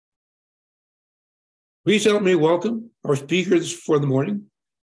Please help me welcome our speakers for the morning.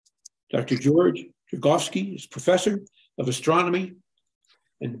 Dr. Djorgovski is Professor of Astronomy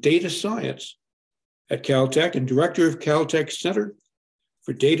and Data Science at Caltech and Director of Caltech's Center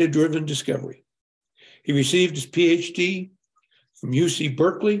for Data-Driven Discovery. He received his PhD from UC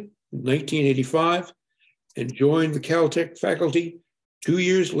Berkeley in 1985 and joined the Caltech faculty 2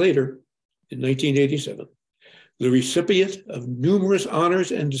 years later in 1987. The recipient of numerous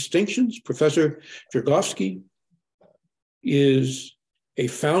honors and distinctions, Professor Djorgovski is a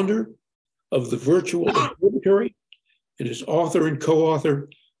founder of the Virtual Observatory and is author and co-author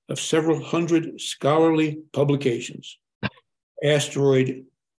of several hundred scholarly publications. Asteroid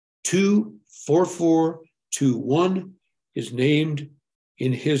 24421 is named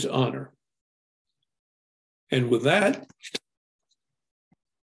in his honor. And with that,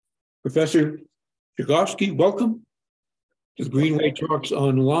 Professor Djorgovski, welcome to the Greenway Talks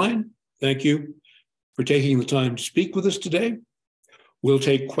Online. Thank you for taking the time to speak with us today. We'll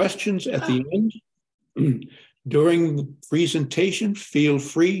take questions at the end. During the presentation, feel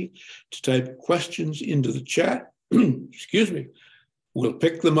free to type questions into the chat. Excuse me. We'll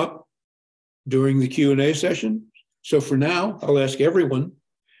pick them up during the Q&A session. So for now, I'll ask everyone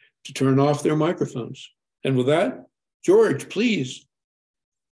to turn off their microphones. And with that, George, please.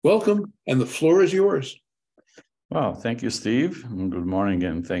 Welcome, and the floor is yours. Well, thank you, Steve. Good morning,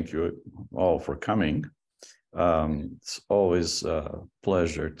 and thank you all for coming. It's always a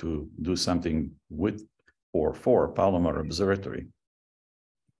pleasure to do something with or for Palomar Observatory.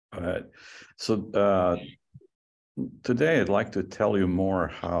 Today I'd like to tell you more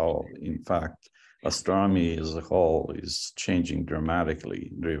how, in fact, astronomy as a whole is changing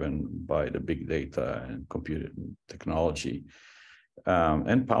dramatically, driven by the big data and computing technology.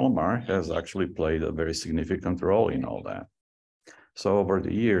 And Palomar has actually played a very significant role in all that. So over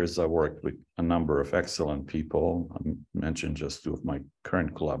the years, I worked with a number of excellent people. I mentioned just two of my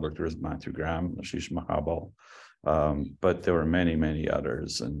current collaborators, Matthew Graham, Ashish Mahabal, but there were many, many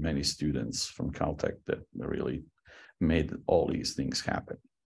others and many students from Caltech that really made all these things happen.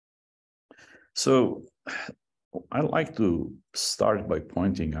 So I'd like to start by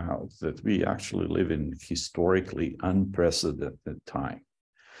pointing out that we actually live in historically unprecedented time.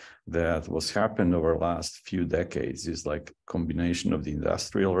 That what's happened over the last few decades is like a combination of the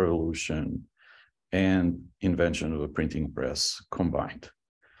Industrial Revolution and invention of a printing press combined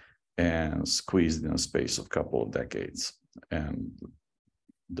and squeezed in a space of a couple of decades. And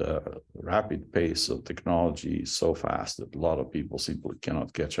the rapid pace of technology is so fast that a lot of people simply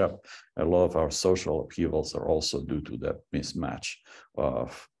cannot catch up. A lot of our social upheavals are also due to that mismatch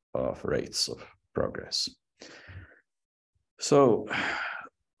of rates of progress. So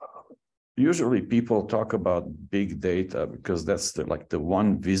usually people talk about big data because that's the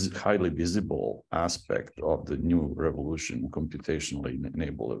one highly visible aspect of the new revolution, computationally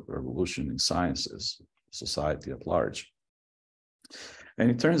enabled revolution in sciences, society at large. And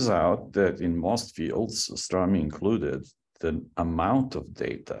it turns out that in most fields, astronomy included, the amount of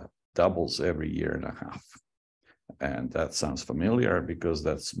data doubles every year and a half. And that sounds familiar because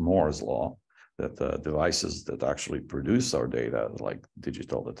that's Moore's law, that the devices that actually produce our data, like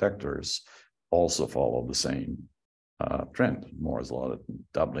digital detectors, also follow the same trend, Moore's law,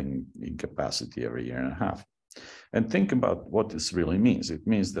 doubling in capacity every year and a half. And think about what this really means. It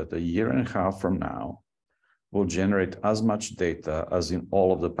means that a year and a half from now, will generate as much data as in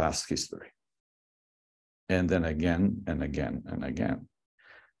all of the past history. And then again and again and again.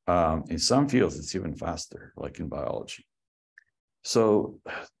 In some fields, it's even faster, like in biology. So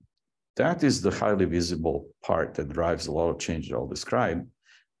that is the highly visible part that drives a lot of change I'll describe.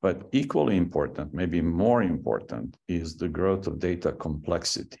 But equally important, maybe more important, is the growth of data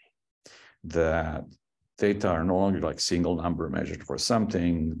complexity. That data are no longer like single number measured for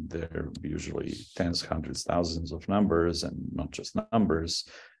something. They're usually tens, hundreds, thousands of numbers, and not just numbers.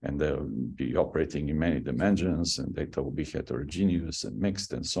 And they'll be operating in many dimensions, and data will be heterogeneous and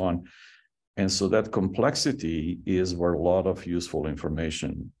mixed and so on. And so that complexity is where a lot of useful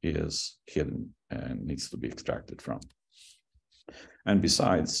information is hidden and needs to be extracted from. And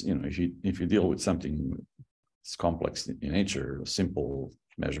besides, if you deal with something that's complex in nature, simple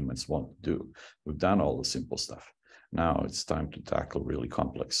measurements won't do. We've done all the simple stuff. Now it's time to tackle really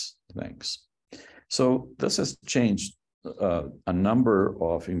complex things. So this has changed a number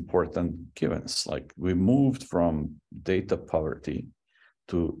of important givens. Like we moved from data poverty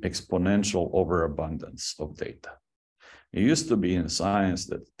to exponential overabundance of data. It used to be in science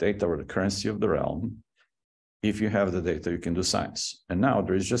that data were the currency of the realm. If you have the data, you can do science. And now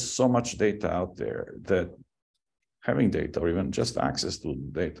there is just so much data out there that having data or even just access to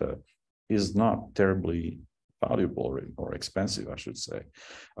data is not terribly valuable or expensive, I should say.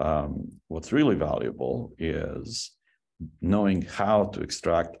 What's really valuable is knowing how to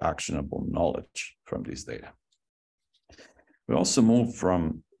extract actionable knowledge from this data. We also moved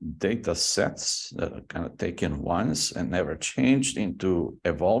from data sets that are kind of taken once and never changed into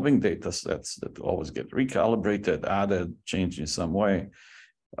evolving data sets that always get recalibrated, added, changed in some way.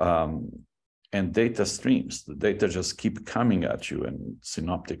 And data streams, the data just keep coming at you, and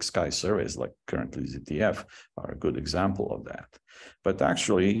synoptic sky surveys like currently ZTF are a good example of that. But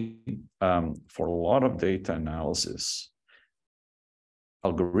actually, for a lot of data analysis,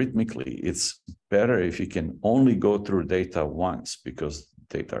 algorithmically, it's better if you can only go through data once because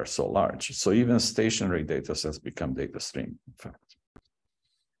data are so large. So even stationary data sets become data stream, in fact.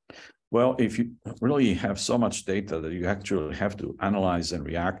 Well, if you really have so much data that you actually have to analyze and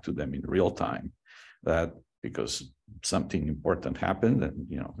react to them in real time, that because something important happened and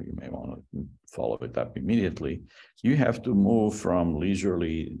you may want to follow it up immediately, you have to move from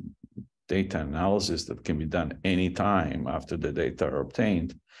leisurely data analysis that can be done anytime after the data are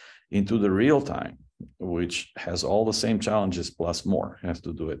obtained into the real time, which has all the same challenges plus more. You have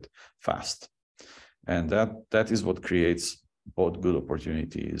to do it fast. And that is what creates both good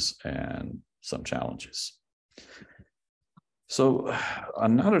opportunities and some challenges. So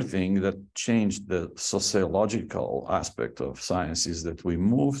another thing that changed the sociological aspect of science is that we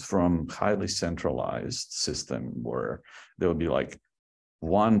moved from highly centralized system where there would be like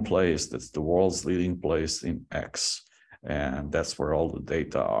one place that's the world's leading place in X, and that's where all the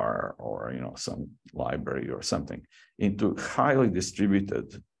data are, or some library or something, into highly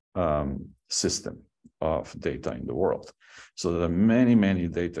distributed system of data in the world. So there are many, many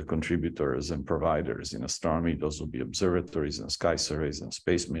data contributors and providers in astronomy. Those will be observatories and sky surveys and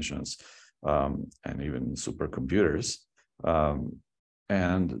space missions, and even supercomputers.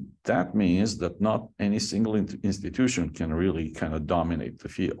 And that means that not any single institution can really kind of dominate the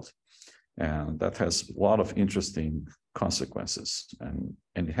field. And that has a lot of interesting consequences. And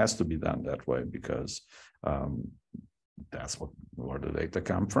it has to be done that way because that's where the data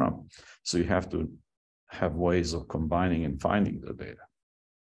come from. So you have to have ways of combining and finding the data.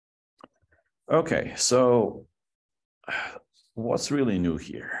 Okay, so what's really new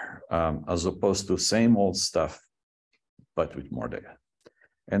here, as opposed to same old stuff, but with more data?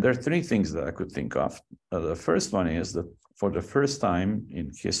 And there are three things that I could think of. The first one is that for the first time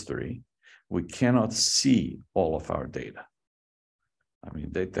in history, we cannot see all of our data. I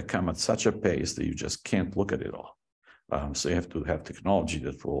mean, data come at such a pace that you just can't look at it all. So you have to have technology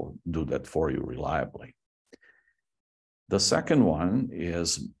that will do that for you reliably. The second one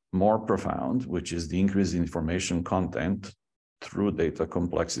is more profound, which is the increase in information content through data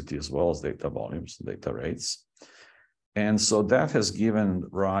complexity as well as data volumes, data rates. And so that has given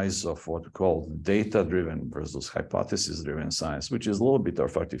rise of what we call data-driven versus hypothesis-driven science, which is a little bit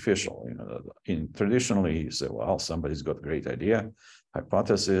of artificial. Traditionally, you say, well, somebody's got a great idea,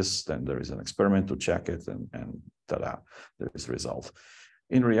 hypothesis, then there is an experiment to check it, and ta-da, there is a result.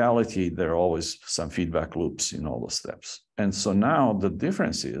 In reality, there are always some feedback loops in all the steps. And so now the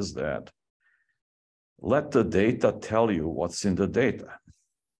difference is that let the data tell you what's in the data.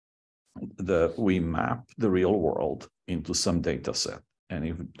 We map the real world into some data set. And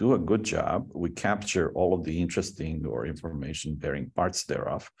if we do a good job, we capture all of the interesting or information-bearing parts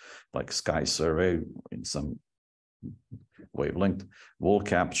thereof, like sky survey in some wavelength. We'll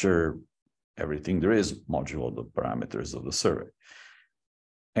capture everything there is, modulo the parameters of the survey.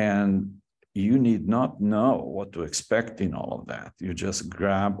 And you need not know what to expect in all of that. You just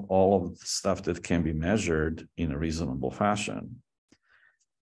grab all of the stuff that can be measured in a reasonable fashion.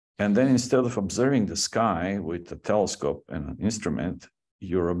 And then instead of observing the sky with a telescope and an instrument,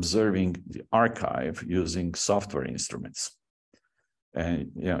 you're observing the archive using software instruments.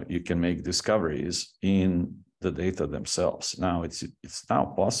 And you can make discoveries in the data themselves. Now it's now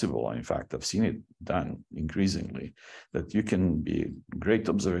possible, in fact, I've seen it done increasingly, that you can be a great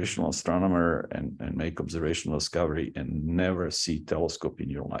observational astronomer and make observational discovery and never see telescope in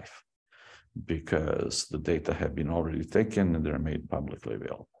your life because the data have been already taken and they're made publicly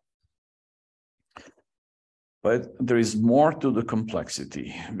available. But there is more to the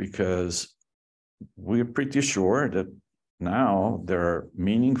complexity because we're pretty sure that now there are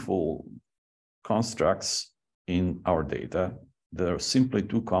meaningful constructs in our data that are simply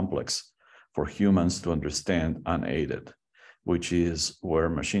too complex for humans to understand unaided, which is where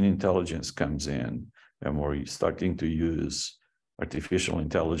machine intelligence comes in and where you're starting to use artificial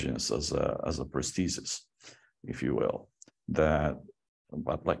intelligence as a prosthesis, if you will. But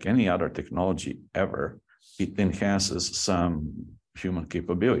like any other technology ever, it enhances some human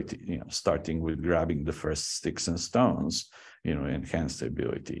capability, starting with grabbing the first sticks and stones, enhanced the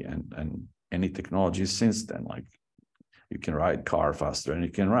ability, and any technology since then, like you can ride car faster and you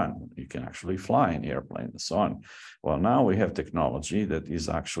can run, you can actually fly an airplane and so on. Well, now we have technology that is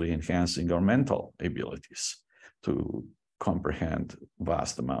actually enhancing our mental abilities to comprehend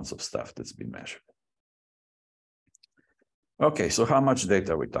vast amounts of stuff that's been measured. Okay, so how much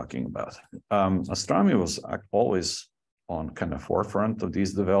data are we talking about? Astronomy was always on kind of forefront of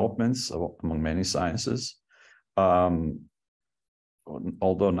these developments among many sciences.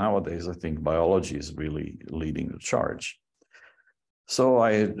 Although nowadays, I think biology is really leading the charge. So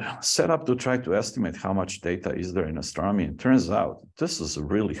I set up to try to estimate how much data is there in astronomy. And it turns out this is a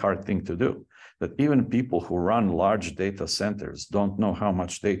really hard thing to do, that even people who run large data centers don't know how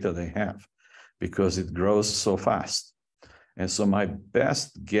much data they have because it grows so fast. And so my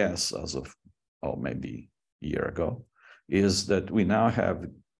best guess as of, maybe a year ago, is that we now have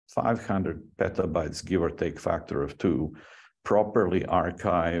 500 petabytes, give or take factor of 2, properly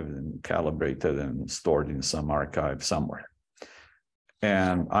archived and calibrated and stored in some archive somewhere.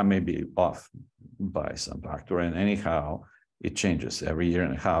 And I may be off by some factor. And anyhow, it changes every year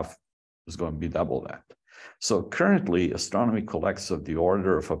and a half. It's going to be double that. So currently, astronomy collects of the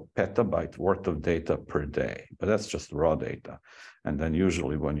order of a petabyte worth of data per day, but that's just raw data. And then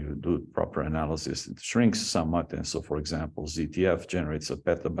usually when you do proper analysis, it shrinks somewhat. And so, for example, ZTF generates a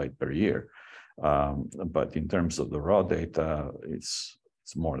petabyte per year. But in terms of the raw data, it's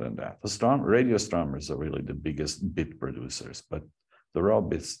more than that. Radio astronomers are really the biggest bit producers, but the raw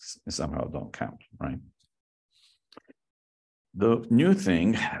bits somehow don't count, right? The new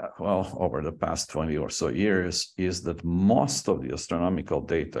thing, well, over the past 20 or so years, is that most of the astronomical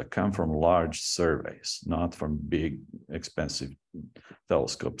data come from large surveys, not from big, expensive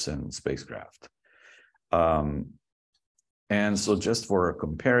telescopes and spacecraft. And so just for a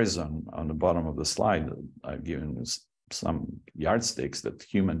comparison, on the bottom of the slide, I've given some yardsticks that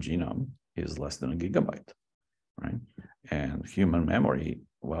human genome is less than a gigabyte, right? And human memory,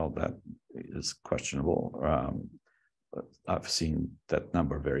 well, that is questionable. I've seen that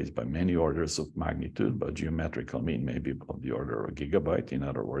number varies by many orders of magnitude, but geometrical mean maybe of the order of a gigabyte. In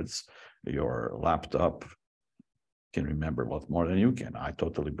other words, your laptop can remember a lot more than you can. I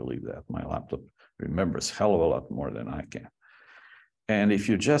totally believe that. My laptop remembers a hell of a lot more than I can. And if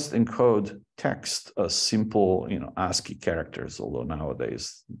you just encode text as simple, ASCII characters, although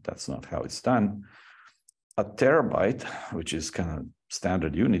nowadays that's not how it's done, a terabyte, which is kind of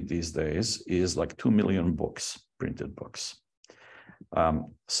standard unit these days, is like 2 million books, printed books.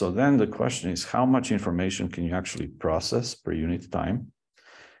 So then the question is, how much information can you actually process per unit time?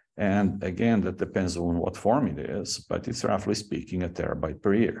 And again, that depends on what form it is, but it's roughly speaking a terabyte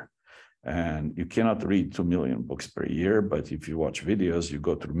per year. And you cannot read 2 million books per year, but if you watch videos, you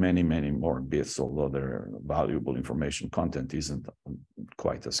go through many, many more bits, although their valuable information content isn't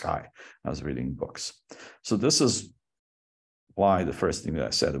quite as high as reading books. So this is why the first thing that I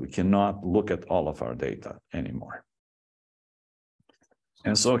said, we cannot look at all of our data anymore.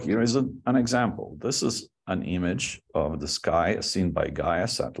 And so here is an example. This is an image of the sky seen by Gaia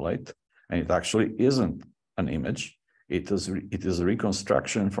satellite, and it actually isn't an image. It is a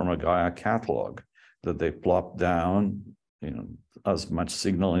reconstruction from a Gaia catalog that they plop down, as much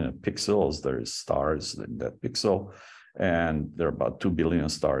signal in a pixel as there is stars in that pixel, and there are about 2 billion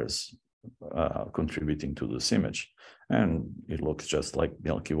stars contributing to this image. And it looks just like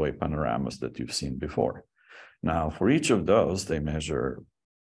Milky Way panoramas that you've seen before. Now, for each of those, they measure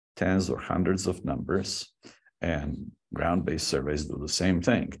tens or hundreds of numbers, and ground-based surveys do the same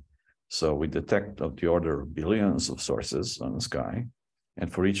thing. So we detect of the order of billions of sources on the sky, and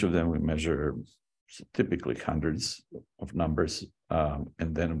for each of them, we measure typically hundreds of numbers,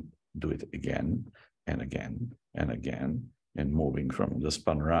 and then do it again and again and again, and moving from this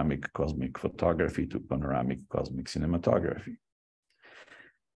panoramic cosmic photography to panoramic cosmic cinematography.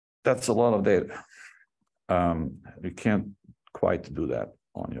 That's a lot of data. You can't quite do that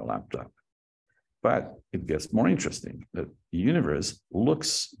on your laptop. But it gets more interesting. The universe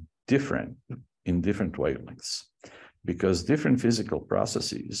looks different in different wavelengths because different physical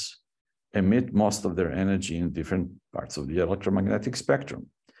processes emit most of their energy in different parts of the electromagnetic spectrum.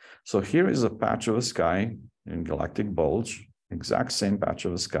 So here is a patch of the sky in galactic bulge, exact same patch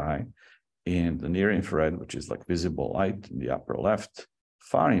of the sky in the near infrared, which is like visible light in the upper left,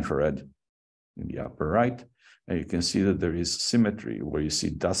 far infrared in the upper right. And you can see that there is symmetry where you see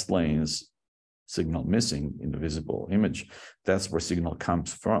dust lanes, signal missing in the visible image. That's where signal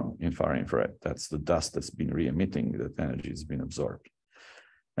comes from in far infrared. That's the dust that's been re-emitting, that energy has been absorbed.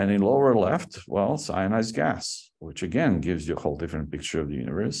 And in lower left, well, ionized gas, which again gives you a whole different picture of the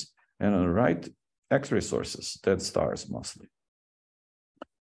universe. And on the right, X-ray sources, dead stars mostly.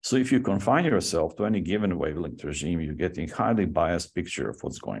 So if you confine yourself to any given wavelength regime, you're getting a highly biased picture of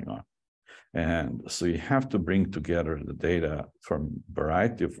what's going on. And so you have to bring together the data from a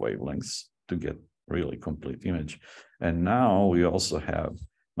variety of wavelengths to get really complete image. And now we also have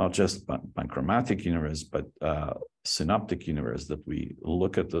not just panchromatic universe, but synoptic universe, that we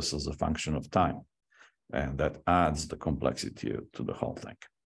look at this as a function of time. And that adds the complexity to the whole thing.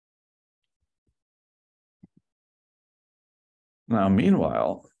 Now,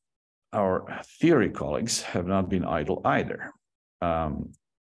 meanwhile, our theory colleagues have not been idle either.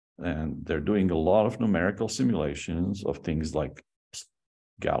 And they're doing a lot of numerical simulations of things like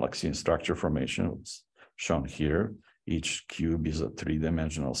galaxy and structure formation. It's shown here. Each cube is a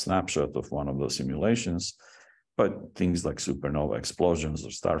three-dimensional snapshot of one of those simulations, but things like supernova explosions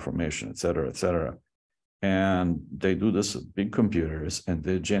or star formation, et cetera, and they do this with big computers, and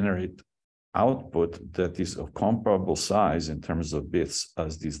they generate output that is of comparable size in terms of bits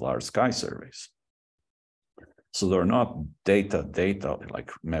as these large sky surveys. So they're not data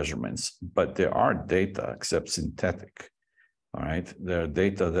like measurements, but they are data except synthetic. All right, they're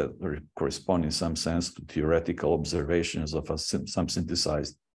data that correspond in some sense to theoretical observations of some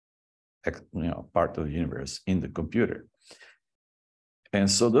synthesized, part of the universe in the computer. And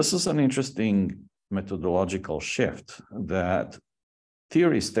so this is an interesting methodological shift, that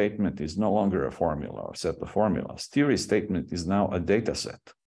theory statement is no longer a formula or set of formulas. Theory statement is now a data set.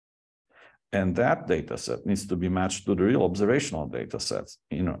 And that data set needs to be matched to the real observational data sets,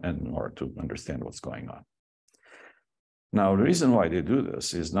 in order to understand what's going on. Now, the reason why they do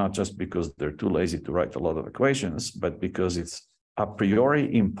this is not just because they're too lazy to write a lot of equations, but because it's a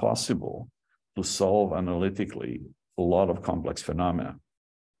priori impossible to solve analytically a lot of complex phenomena.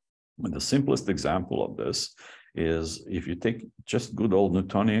 And the simplest example of this is if you take just good old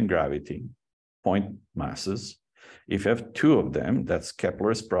Newtonian gravity, point masses, if you have two of them, that's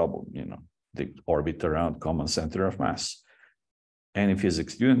Kepler's problem, they orbit around common center of mass. Any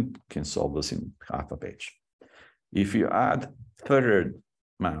physics student can solve this in half a page. If you add third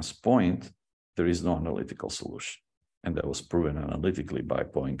mass point, there is no analytical solution. And that was proven analytically by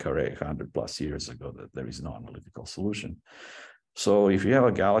Poincaré 100+ years ago, that there is no analytical solution. So if you have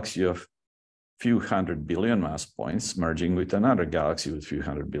a galaxy of few 100 billion mass points merging with another galaxy with few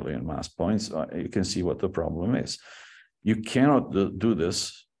 100 billion mass points, you can see what the problem is. You cannot do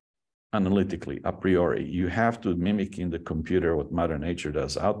this analytically a priori. You have to mimic in the computer what Mother Nature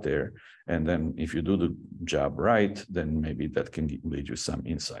does out there. And then if you do the job right, then maybe that can lead you some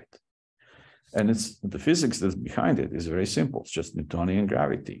insight. And it's the physics that's behind it is very simple. It's just Newtonian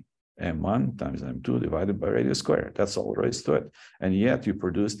gravity. M1 times M2 divided by radius squared. That's all there is to it. And yet you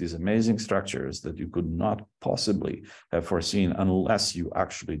produce these amazing structures that you could not possibly have foreseen unless you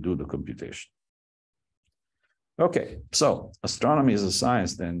actually do the computation. Okay, so astronomy as a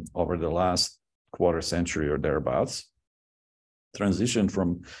science then over the last quarter century or thereabouts transitioned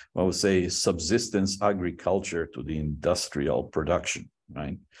from, I would say, subsistence agriculture to the industrial production,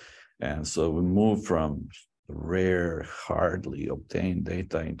 right? And so we moved from rare, hardly obtained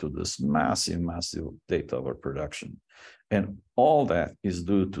data into this massive data over production. And all that is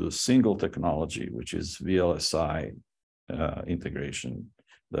due to a single technology, which is VLSI integration,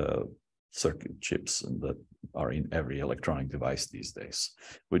 the circuit chips that are in every electronic device these days,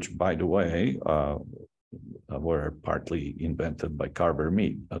 which, by the way, were partly invented by Carver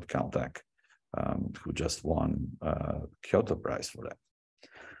Mead at Caltech, who just won Kyoto Prize for that.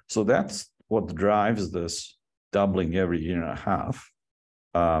 So that's what drives this doubling every year and a half.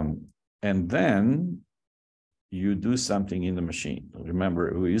 And then you do something in the machine.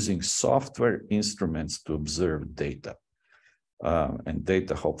 Remember, we're using software instruments to observe data. And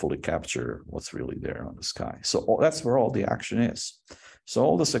data hopefully capture what's really there on the sky. So that's where all the action is. So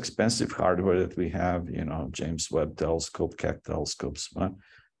all this expensive hardware that we have, James Webb Telescope, Keck telescopes,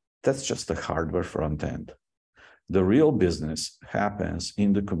 that's just the hardware front end. The real business happens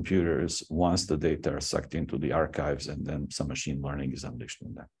in the computers once the data are sucked into the archives and then some machine learning is unleashed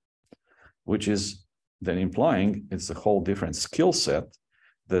on them, which is then implying it's a whole different skill set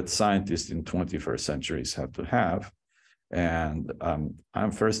that scientists in 21st centuries have to have. And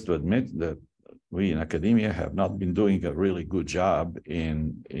I'm first to admit that we in academia have not been doing a really good job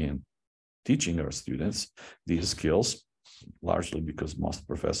in teaching our students these skills, largely because most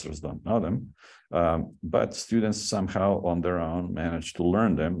professors don't know them. But students somehow on their own manage to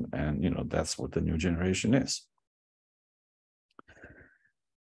learn them. And, that's what the new generation is.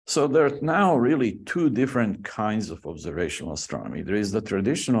 So there are now really two different kinds of observational astronomy. There is the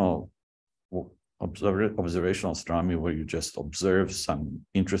traditional observational astronomy where you just observe some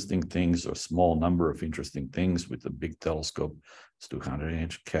interesting things or small number of interesting things with a big telescope, it's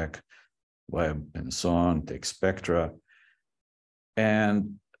 200-inch Keck, Webb, and so on, take spectra.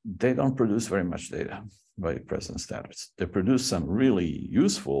 And they don't produce very much data by present standards. They produce some really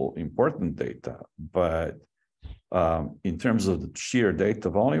useful, important data, but in terms of the sheer data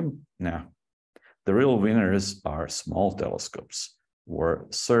volume, no. The real winners are small telescopes where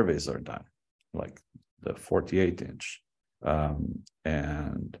surveys are done, like the 48-inch.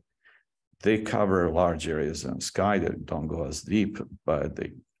 And they cover large areas in the sky that don't go as deep, but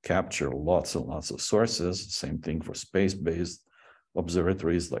they capture lots and lots of sources. Same thing for space-based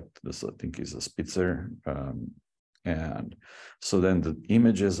observatories like this, I think is a Spitzer. And so then the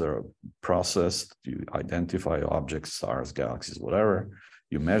images are processed, you identify objects, stars, galaxies, whatever,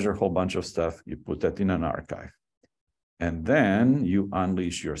 you measure a whole bunch of stuff, you put that in an archive. And then you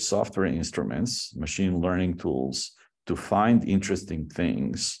unleash your software instruments, machine learning tools to find interesting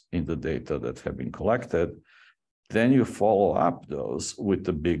things in the data that have been collected. Then you follow up those with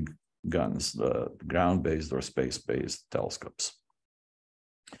the big guns, the ground-based or space-based telescopes.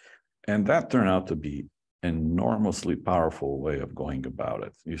 And that turned out to be an enormously powerful way of going about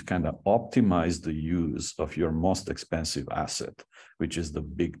it. You kind of optimize the use of your most expensive asset, which is the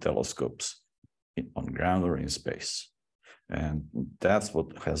big telescopes on ground or in space. And that's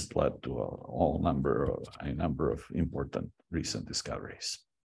what has led to a number of important recent discoveries.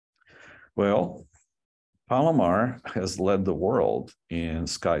 Well, Palomar has led the world in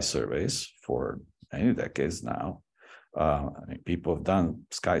sky surveys for many decades now. People have done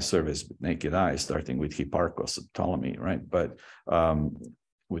sky surveys with naked eye, starting with Hipparchus and Ptolemy, right? But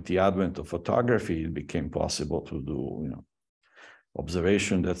with the advent of photography, it became possible to do,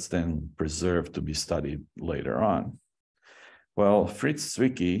 observation that's then preserved to be studied later on. Well, Fritz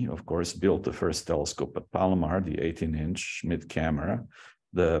Zwicky, of course, built the first telescope at Palomar, the 18-inch Schmidt camera.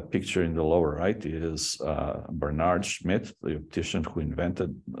 The picture in the lower right is Bernard Schmidt, the optician who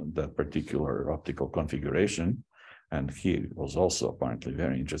invented that particular optical configuration. And he was also apparently a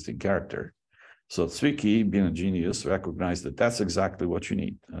very interesting character. So Zwicky, being a genius, recognized that that's exactly what you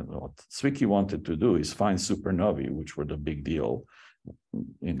need. And what Zwicky wanted to do is find supernovae, which were the big deal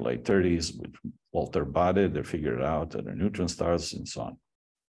in the late 30s with Walter Baade. They figured out that they're neutron stars and so on.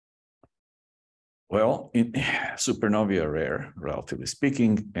 Well, supernovae are rare, relatively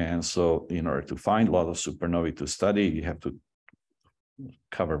speaking. And so in order to find a lot of supernovae to study, you have to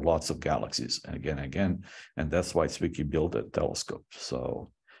cover lots of galaxies and again. And that's why Zwicky built a telescope. So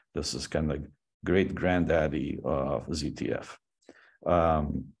this is kind of great granddaddy of ZTF.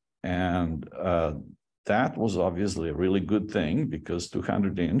 That was obviously a really good thing because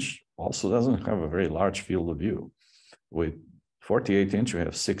 200-inch also doesn't have a very large field of view. With 48-inch, you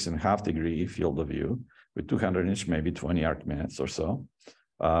have 6.5 degree field of view. With 200-inch, maybe 20 arc minutes or so.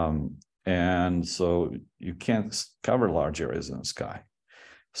 And so you can't cover large areas in the sky.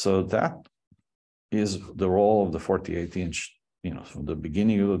 So that is the role of the 48-inch, from the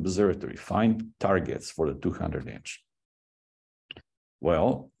beginning of the observatory, find targets for the 200-inch.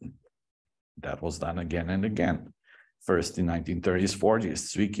 Well, that was done again and again. First in 1930s, 40s,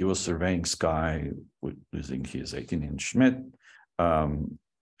 Zwicky was surveying sky using his 18-inch Schmidt,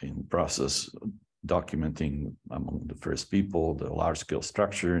 in process documenting among the first people the large-scale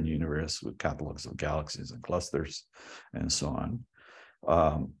structure in the universe with catalogs of galaxies and clusters and so on.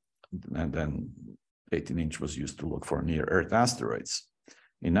 And then 18-inch was used to look for near-Earth asteroids.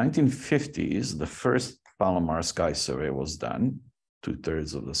 In 1950s, the first Palomar sky survey was done,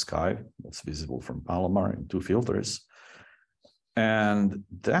 2/3 of the sky that's visible from Palomar in 2 filters. And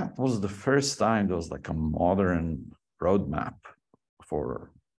that was the first time there was like a modern roadmap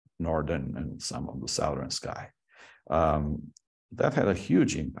for northern and some of the southern sky. That had a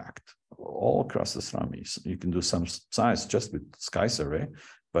huge impact all across astronomy. So you can do some science just with sky survey,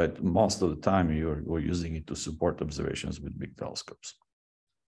 but most of the time we're using it to support observations with big telescopes.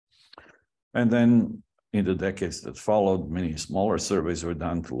 And then in the decades that followed, many smaller surveys were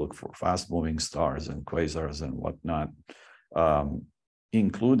done to look for fast-moving stars and quasars and whatnot,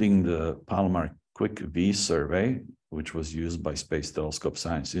 including the Palomar Quick V survey, which was used by Space Telescope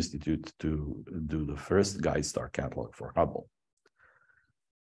Science Institute to do the first guide star catalog for Hubble.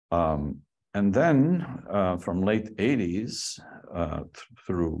 And then from late 80s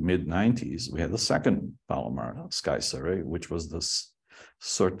through mid 90s, we had the second Palomar sky survey, which was this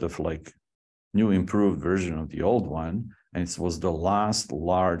sort of like new improved version of the old one. And it was the last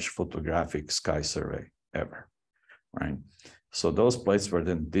large photographic sky survey ever, right? So those plates were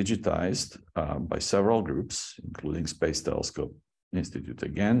then digitized by several groups, including Space Telescope Institute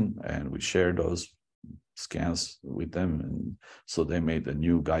again, and we shared those scans with them. And so they made a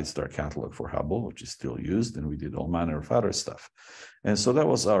new guide star catalog for Hubble, which is still used, and we did all manner of other stuff. And so that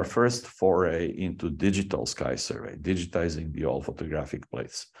was our first foray into digital sky survey, digitizing the old photographic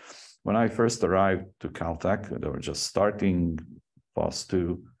plates. When I first arrived to Caltech, they were just starting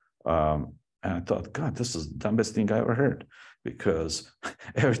FOSS2, and I thought, God, this is the dumbest thing I ever heard, because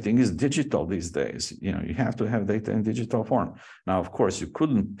everything is digital these days. You know, you have to have data in digital form. Now, of course, you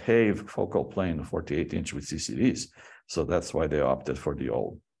couldn't pave focal plane 48-inch with CCDs. So that's why they opted for the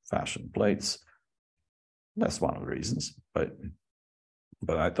old-fashioned plates. That's one of the reasons. But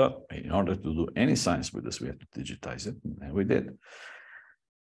I thought, in order to do any science with this, we have to digitize it, and we did.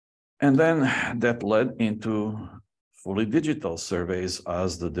 And then that led into fully digital surveys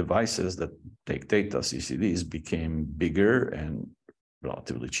as the devices that take data, CCDs, became bigger and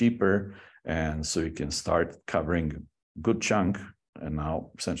relatively cheaper. And so you can start covering a good chunk, and now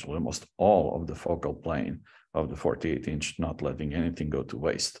essentially almost all of the focal plane of the 48-inch, not letting anything go to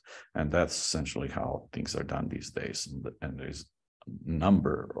waste. And that's essentially how things are done these days. And there's a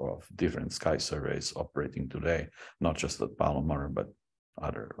number of different sky surveys operating today, not just at Palomar, but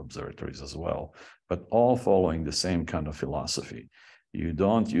other observatories as well, but all following the same kind of philosophy. You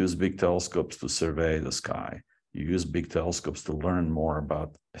don't use big telescopes to survey the sky. You use big telescopes to learn more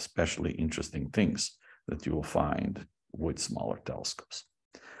about especially interesting things that you will find with smaller telescopes.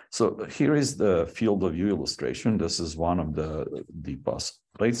 So here is the field of view illustration. This is one of the DPOS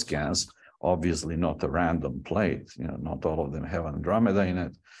plate scans, obviously not a random plate. You know, not all of them have Andromeda in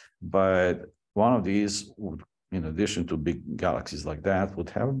it, but one of these would, in addition to big galaxies like that, would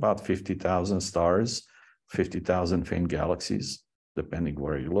have about 50,000 stars, 50,000 faint galaxies, depending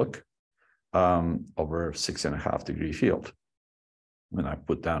where you look, over 6.5 degree field. When I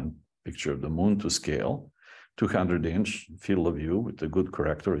put down a picture of the moon to scale, 200-inch field of view with a good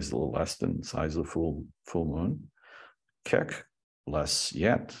corrector is a little less than the size of full moon. Keck, less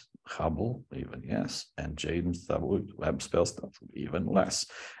yet. Hubble, even yes, and James Webb Space stuff, even less.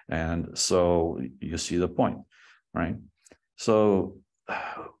 And so you see the point, right? So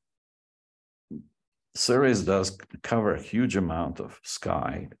surveys does cover a huge amount of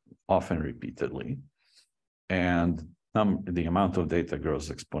sky, often repeatedly, and the amount of data grows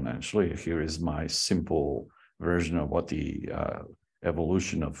exponentially. Here is my simple version of what the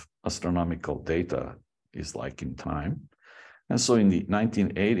evolution of astronomical data is like in time. And so in the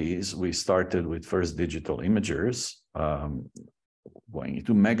 1980s, we started with first digital imagers going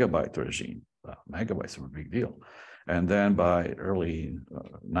into megabyte regime. Megabytes were a big deal. And then by early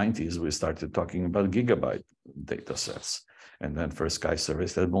 90s, we started talking about gigabyte data sets. And then first sky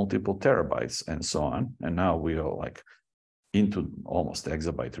surveys had multiple terabytes and so on. And now we are like into almost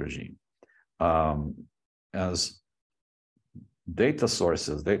exabyte regime. As data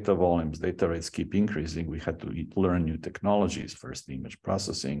sources, data volumes, data rates keep increasing, we had to learn new technologies, first image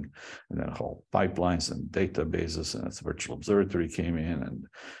processing, and then whole pipelines and databases, and that's virtual observatory came in,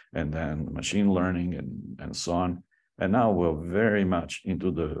 and then machine learning and so on. And now we're very much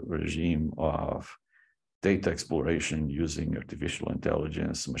into the regime of data exploration using artificial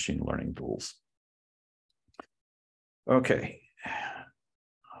intelligence, machine learning tools. Okay,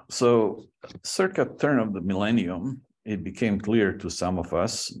 so circa turn of the millennium, it became clear to some of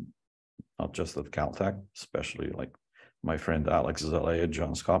us, not just at Caltech, especially like my friend Alex Zalea,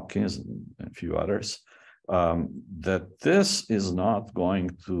 Johns Hopkins, and a few others, that this is not going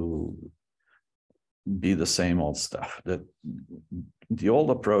to be the same old stuff, that the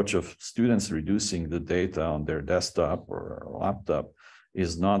old approach of students reducing the data on their desktop or laptop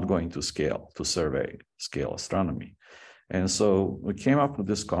is not going to scale, to survey scale astronomy. And so we came up with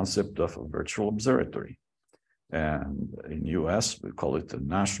this concept of a virtual observatory. And in US, we call it the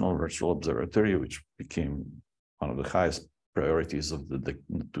National Virtual Observatory, which became one of the highest priorities of the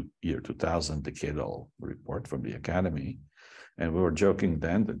year 2000 decadal report from the Academy. And we were joking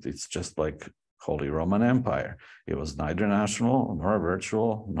then that it's just like Holy Roman Empire. It was neither national, nor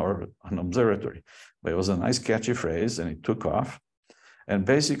virtual, nor an observatory. But it was a nice catchy phrase, and it took off. And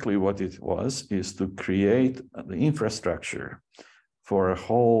basically what it was is to create the infrastructure for a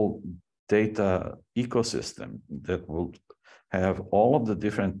whole data ecosystem that will have all of the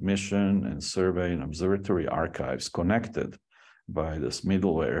different mission and survey and observatory archives connected by this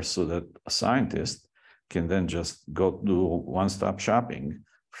middleware, so that a scientist can then just go do one-stop shopping,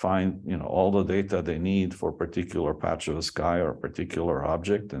 find all the data they need for a particular patch of the sky or a particular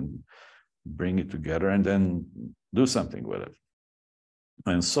object, and bring it together and then do something with it.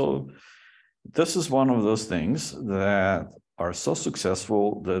 And so this is one of those things that are so successful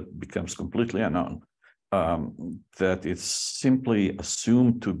that it becomes completely unknown, that it's simply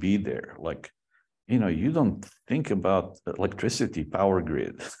assumed to be there. Like, you don't think about electricity power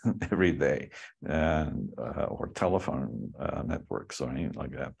grid every day, and or telephone networks or anything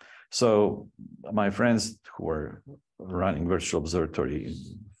like that. So my friends who are running Virtual Observatory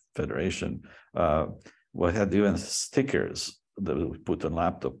Federation had even stickers that we put on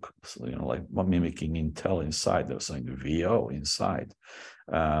laptop, like mimicking Intel inside. There was something VO inside.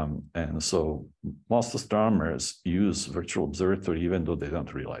 And so most astronomers use Virtual Observatory even though they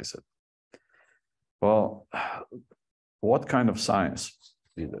don't realize it. Well, what kind of science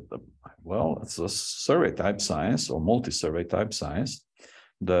is it? Well, it's a survey type science or multi-survey type science.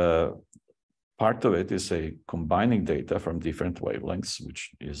 The part of it is a combining data from different wavelengths, which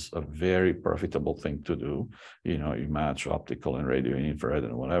is a very profitable thing to do. You match optical and radio and infrared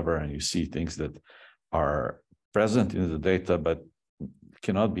and whatever, and you see things that are present in the data, but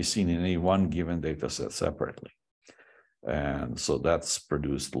cannot be seen in any one given data set separately. And so that's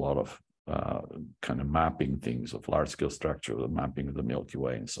produced a lot of kind of mapping things of large-scale structure, the mapping of the Milky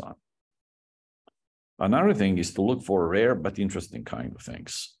Way and so on. Another thing is to look for rare but interesting kind of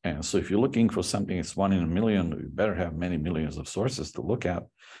things. And so if you're looking for something that's 1 in a million, you better have many millions of sources to look at.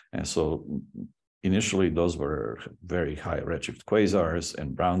 And so initially those were very high redshift quasars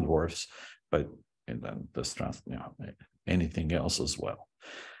and brown dwarfs, and then anything else as well.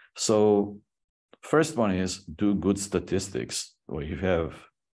 So first one is do good statistics. Where you have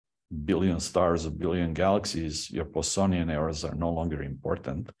billion stars, a billion galaxies, your Poissonian errors are no longer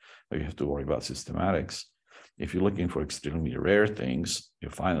important. You have to worry about systematics. If you're looking for extremely rare things, you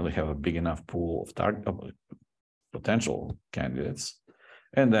finally have a big enough pool of potential candidates.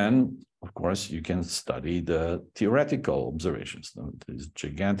 And then, of course, you can study the theoretical observations, these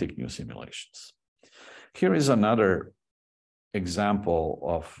gigantic new simulations. Here is another example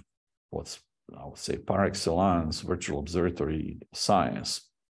of what's, I would say, par excellence virtual observatory science.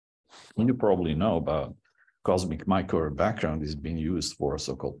 And you probably know about cosmic microwave background is being used for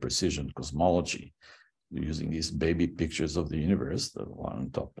so-called precision cosmology, using these baby pictures of the universe. The one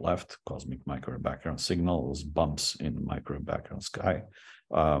on top left, cosmic microwave background signal, those bumps in the microwave background sky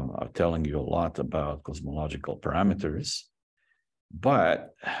are telling you a lot about cosmological parameters.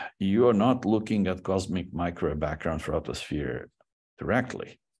 But you are not looking at cosmic microwave background photosphere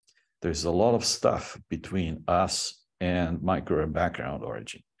directly. There's a lot of stuff between us and microwave background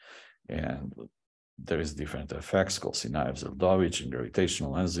origin. And there is different effects called Sinaev-Zeldovich and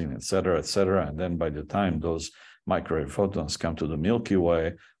gravitational lensing, et cetera, et cetera. And then by the time those microwave photons come to the Milky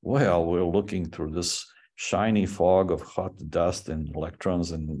Way, well, we're looking through this shiny fog of hot dust and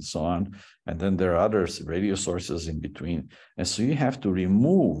electrons and so on. And then there are other radio sources in between. And so you have to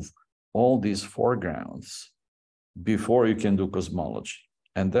remove all these foregrounds before you can do cosmology.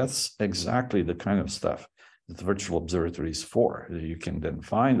 And that's exactly the kind of stuff that the virtual observatory is for. You can then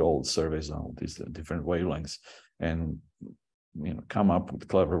find all the surveys on all these different wavelengths and come up with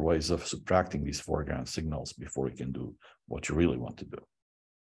clever ways of subtracting these foreground signals before you can do what you really want to do.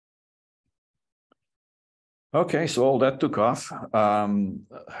 Okay, so all that took off.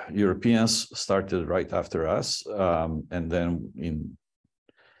 Europeans started right after us. And then in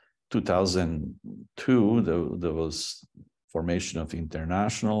 2002, there was formation of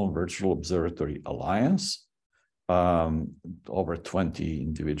International Virtual Observatory Alliance. Over 20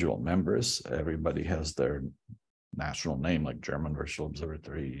 individual members. Everybody has their national name, like German Virtual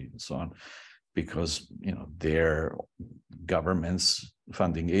Observatory and so on, because their governments,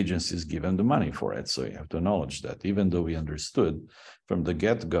 funding agencies give them the money for it. So you have to acknowledge that, even though we understood from the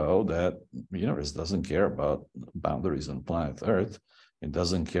get-go that the universe doesn't care about boundaries on planet Earth. It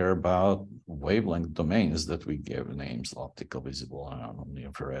doesn't care about wavelength domains that we give names, optical, visible,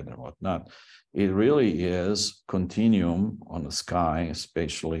 infrared, and whatnot. It really is continuum on the sky,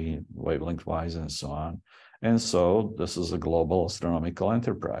 spatially, wavelength-wise, and so on. And so this is a global astronomical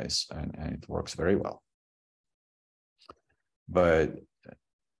enterprise, and it works very well. But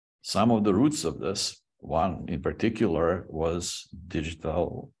some of the roots of this, one in particular, was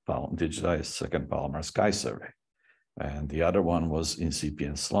digitized second Palomar sky survey. And the other one was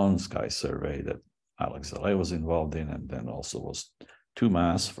incipient Sloan sky survey that Alex Zale was involved in, and then also was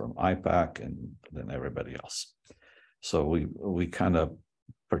TUMAS from IPAC, and then everybody else. So we kind of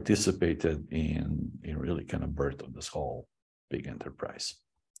participated in really kind of birth of this whole big enterprise.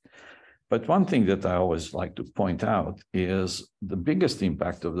 But one thing that I always like to point out is the biggest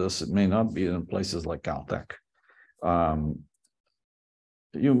impact of this, it may not be in places like Caltech.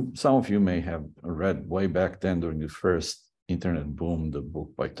 Some of you may have read way back then during the first internet boom, the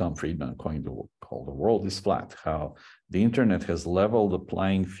book by Tom Friedman called The World is Flat, how the internet has leveled the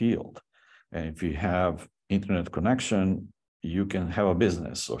playing field. And if you have internet connection, you can have a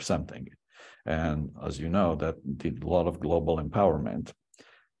business or something. And as you know, that did a lot of global empowerment.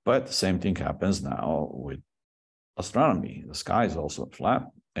 But the same thing happens now with astronomy. The sky is also flat.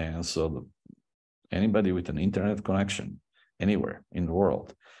 And so anybody with an internet connection anywhere in the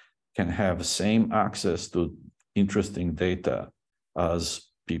world can have same access to interesting data as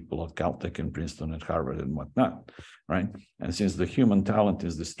people at Caltech and Princeton and Harvard and whatnot, right? And since the human talent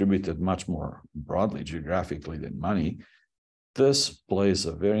is distributed much more broadly geographically than money, this plays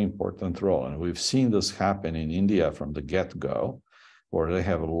a very important role. And we've seen this happen in India from the get-go, where they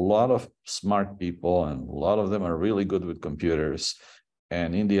have a lot of smart people and a lot of them are really good with computers.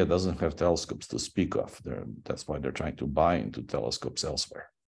 And India doesn't have telescopes to speak of. That's why they're trying to buy into telescopes elsewhere.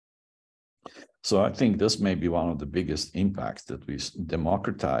 So I think this may be one of the biggest impacts, that we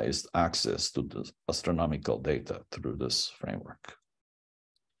democratized access to the astronomical data through this framework.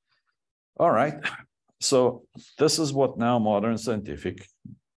 All right, so this is what now modern scientific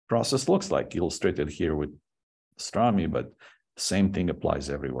process looks like, illustrated here with astronomy, but the same thing applies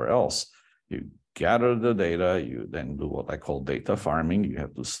everywhere else. You gather the data, you then do what I call data farming. You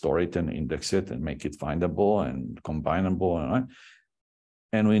have to store it and index it and make it findable and combinable,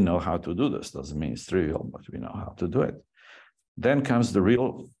 and we know how to do this. Doesn't mean it's trivial, but we know how to do it. Then comes the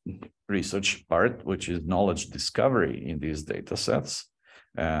real research part, which is knowledge discovery in these data sets.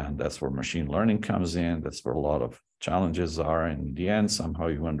 And that's where machine learning comes in. That's where a lot of challenges are. And in the end, somehow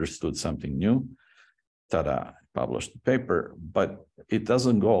you understood something new. Ta-da, published the paper. But it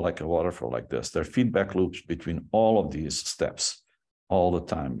doesn't go like a waterfall like this. There are feedback loops between all of these steps all the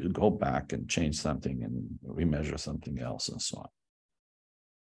time. You go back and change something and remeasure something else and so on.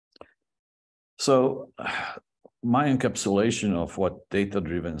 So my encapsulation of what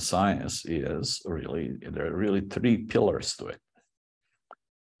data-driven science is really, there are really three pillars to it.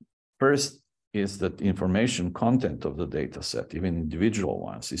 First is that information content of the data set, even individual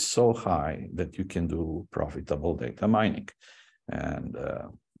ones, is so high that you can do profitable data mining. And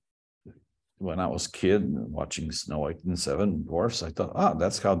when I was a kid watching Snow White and Seven Dwarfs, I thought,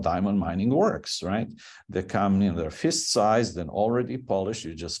 that's how diamond mining works, right? They come in, they're fist-sized and already polished.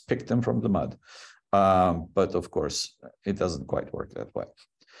 You just pick them from the mud. But of course, it doesn't quite work that way.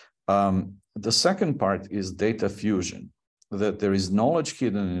 The second part is data fusion, that there is knowledge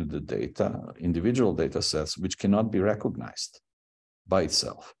hidden in the data, individual data sets, which cannot be recognized by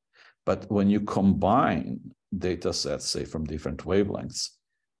itself. But when you combine data sets, say from different wavelengths,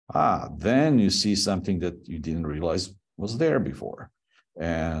 then you see something that you didn't realize was there before.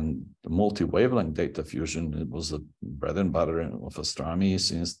 And the multi-wavelength data fusion, it was the bread and butter of astronomy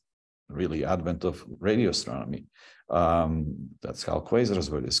since really advent of radio astronomy. That's how quasars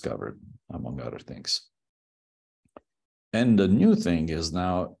were discovered, among other things. And the new thing is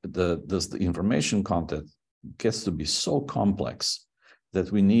now the information content gets to be so complex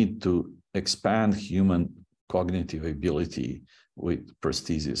that we need to expand human cognitive ability with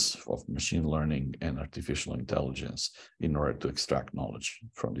prosthesis of machine learning and artificial intelligence in order to extract knowledge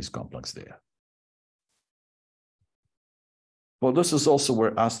from this complex data. Well, this is also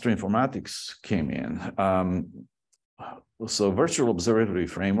where astroinformatics came in. So virtual observatory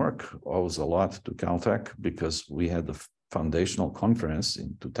framework owes a lot to Caltech because we had the foundational conference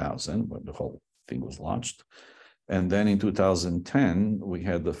in 2000 when the whole thing was launched. And then in 2010, we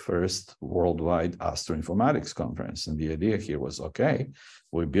had the first worldwide astroinformatics conference. And the idea here was, okay,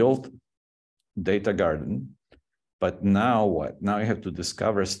 we built data garden, but now what? Now you have to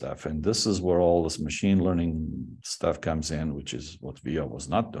discover stuff. And this is where all this machine learning stuff comes in, which is what VIA was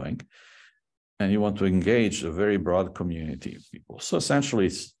not doing. And you want to engage a very broad community of people. So essentially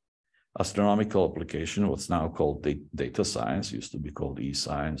it's astronomical application, what's now called data science, used to be called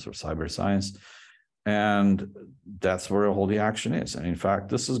e-science or cyber science. And that's where all the action is. And in fact,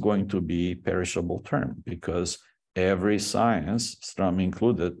 this is going to be a perishable term because every science, astronomy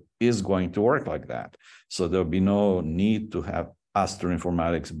included, is going to work like that. So there'll be no need to have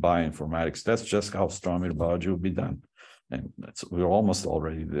astroinformatics, bioinformatics. That's just how astronomy and biology will be done. And we're almost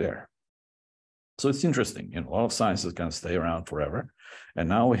already there. So it's interesting. A lot of sciences can stay around forever. And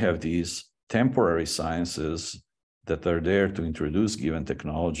now we have these temporary sciences that are there to introduce given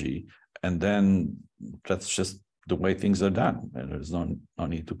technology. And then that's just the way things are done. And there's no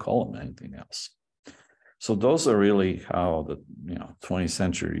need to call them anything else. So those are really how the 20th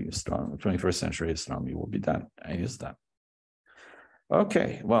century astronomy, 21st century astronomy will be done. And is done.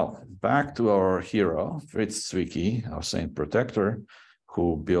 Okay, well, back to our hero, Fritz Zwicky, our saint protector,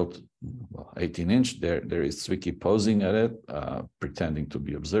 who built 18-inch. There is Zwicky posing at it, pretending to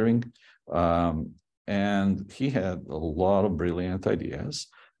be observing. And he had a lot of brilliant ideas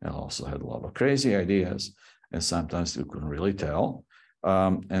and also had a lot of crazy ideas. And sometimes you couldn't really tell.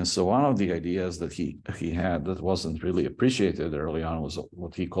 And so one of the ideas that he had that wasn't really appreciated early on was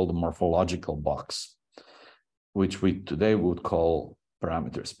what he called a morphological box, which we today would call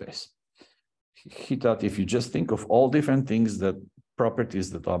parameter space. He thought if you just think of all different things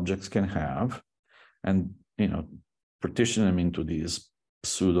properties that objects can have, and partition them into these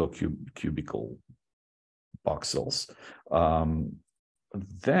pseudo-cubical voxels,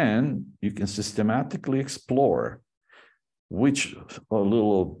 then you can systematically explore which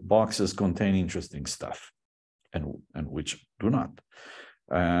little boxes contain interesting stuff and which do not.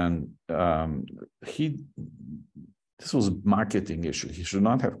 And this was a marketing issue. He should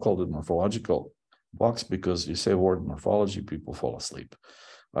not have called it morphological box, because you say word morphology, people fall asleep.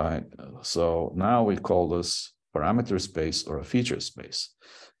 So now we call this parameter space or a feature space.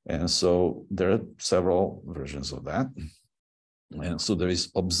 And so there are several versions of that. And so there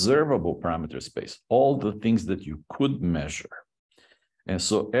is observable parameter space, all the things that you could measure. And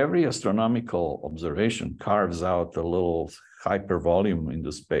so every astronomical observation carves out a little hypervolume in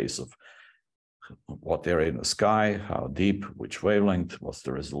the space of what area in the sky, how deep, which wavelength, what's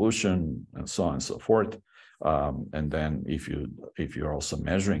the resolution, and so on and so forth. And then if you're also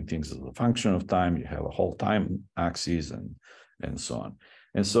measuring things as a function of time, you have a whole time axis and so on.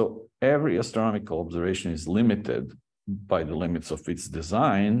 And so every astronomical observation is limited by the limits of its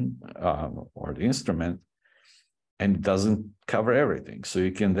design or the instrument, and it doesn't cover everything. So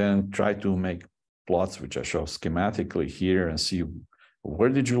you can then try to make plots, which I show schematically here, and see where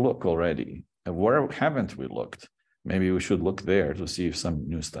did you look already? And where haven't we looked? Maybe we should look there to see if some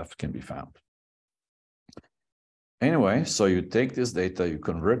new stuff can be found. Anyway, so you take this data, you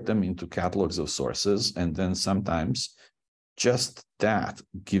convert them into catalogs of sources, and then sometimes just that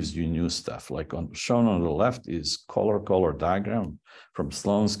gives you new stuff. Like shown on the left is color diagram from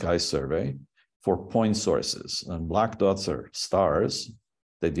Sloan Sky Survey for point sources. And black dots are stars.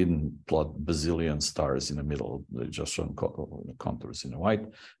 They didn't plot bazillion stars in the middle. They just shown contours in white.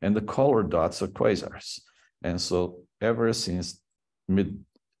 And the colored dots are quasars. And so ever since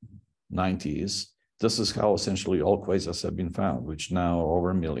mid-90s, this is how essentially all quasars have been found, which now are over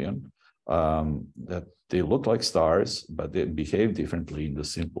 1 million. That they look like stars, but they behave differently in the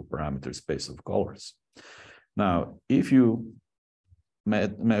simple parameter space of colors. Now, if you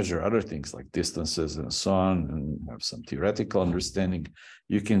measure other things like distances and so on, and have some theoretical understanding,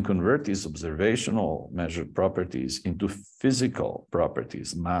 you can convert these observational measured properties into physical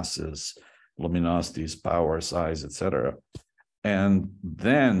properties, masses, luminosities, power, size, etc. And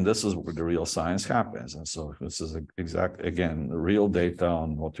then this is where the real science happens. And so this is again, real data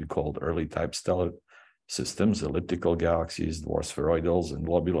on what we called early type stellar systems, elliptical galaxies, dwarf spheroidals, and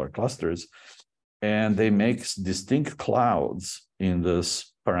globular clusters. And they make distinct clouds in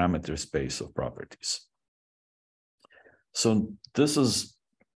this parameter space of properties. So this is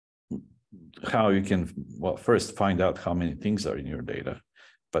how you can, well, first find out how many things are in your data,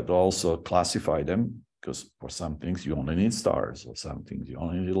 but also classify them, because for some things you only need stars, or some things you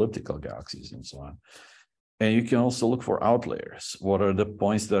only need elliptical galaxies, and so on. And you can also look for outliers. What are the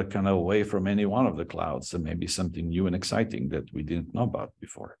points that are kind of away from any one of the clouds, and maybe something new and exciting that we didn't know about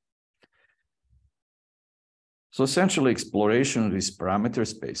before. So essentially, exploration of these parameter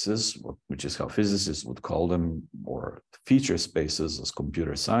spaces, which is how physicists would call them, or feature spaces as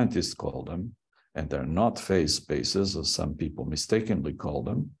computer scientists call them, and they're not phase spaces as some people mistakenly call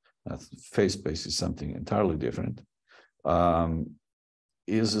them. Phase space is something entirely different,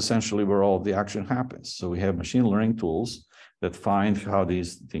 is essentially where all the action happens. So we have machine learning tools that find how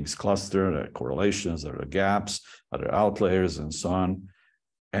these things cluster, there are correlations, there are gaps, there are outliers, and so on.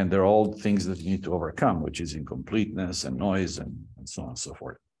 And they're all things that you need to overcome, which is incompleteness and noise and so on and so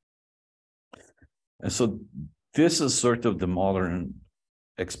forth. And so this is sort of the modern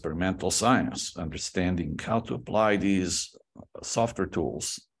experimental science, understanding how to apply these software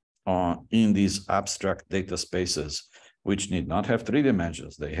tools in these abstract data spaces, which need not have 3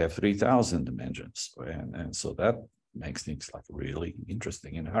 dimensions. They have 3,000 dimensions. And so that makes things like really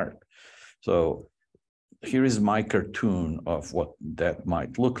interesting and hard. So here is my cartoon of what that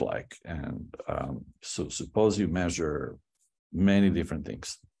might look like. And so suppose you measure many different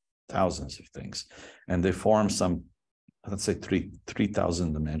things, thousands of things, and they form some, let's say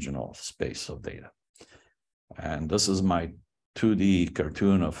 3,000 dimensional space of data. And this is my 2D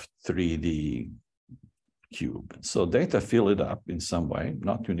cartoon of 3D cube. So data fill it up in some way,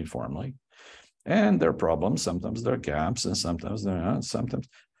 not uniformly. And there are problems. Sometimes there are gaps, and sometimes there are not. Sometimes,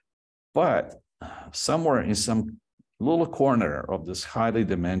 but somewhere in some little corner of this highly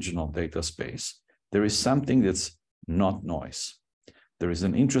dimensional data space, there is something that's not noise. There is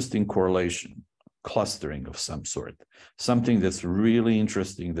an interesting correlation, clustering of some sort, something that's really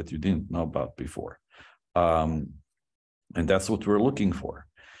interesting that you didn't know about before. And that's what we're looking for.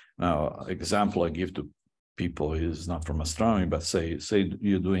 Now, example I give to people is not from astronomy, but say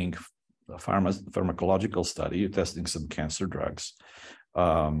you're doing a pharmacological study, you're testing some cancer drugs,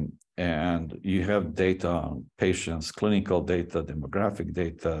 and you have data on patients, clinical data, demographic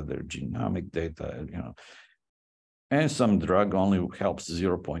data, their genomic data, and some drug only helps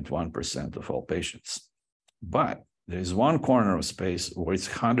 0.1% of all patients. But there's one corner of space where it's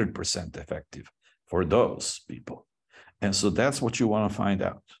 100% effective for those people. And so that's what you want to find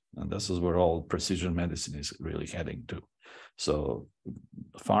out. And this is where all precision medicine is really heading to. So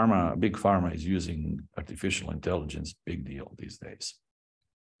big pharma is using artificial intelligence, big deal these days.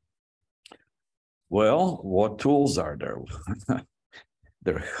 Well, what tools are there?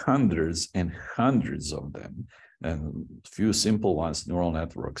 There are hundreds and hundreds of them. And a few simple ones, neural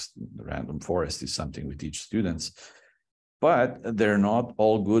networks, random forest is something we teach students, but they're not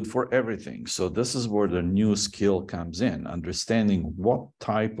all good for everything. So this is where the new skill comes in, understanding what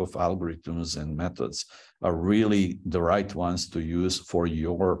type of algorithms and methods are really the right ones to use for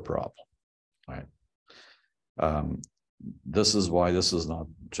your problem, right? This is why this is not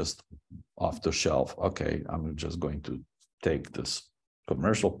just off the shelf. Okay, I'm just going to take this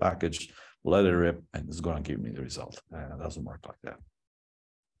commercial package, let it rip, and it's going to give me the result. It doesn't work like that.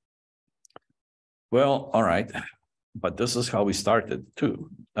 Well, all right, but this is how we started too.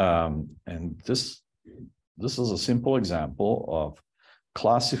 And this is a simple example of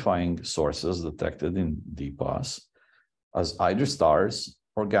classifying sources detected in DPOS as either stars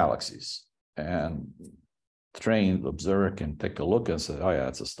or galaxies. And trained observer can take a look and say, oh yeah,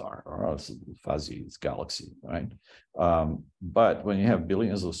 it's a star, or it's fuzzy, it's galaxy, right? But when you have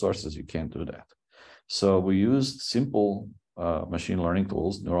billions of sources, you can't do that. So we used simple machine learning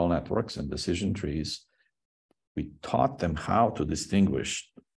tools, neural networks, and decision trees. We taught them how to distinguish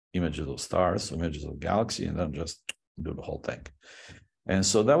images of stars, images of galaxy, and then just do the whole thing. And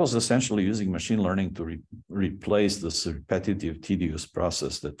so that was essentially using machine learning to replace this repetitive, tedious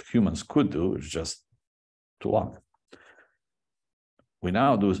process that humans could do, it's just too long. We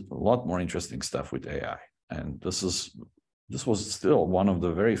now do a lot more interesting stuff with AI. And this was still one of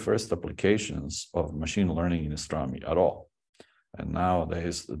the very first applications of machine learning in astronomy at all. And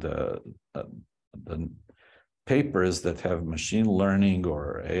nowadays, the papers that have machine learning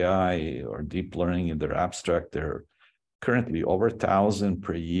or AI or deep learning in their abstract, they're currently over 1,000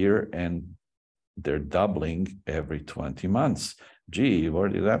 per year, and they're doubling every 20 months. Gee, where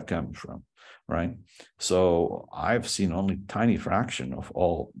did that come from? Right? So I've seen only a tiny fraction of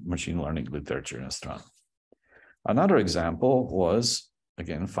all machine learning literature in astronomy. Another example was,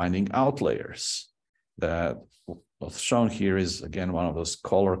 again, finding outliers. That what's shown here is, again, one of those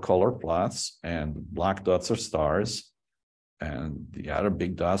color plots, and black dots are stars, and the other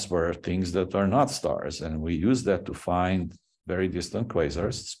big dots were things that are not stars. And we use that to find very distant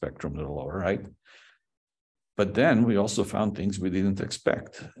quasars, spectrum to the lower right. But then we also found things we didn't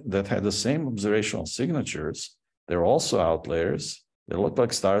expect that had the same observational signatures. They're also outliers. They looked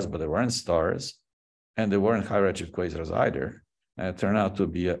like stars, but they weren't stars. And they weren't high redshift quasars either. And it turned out to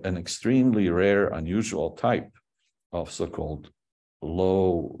be an extremely rare, unusual type of so-called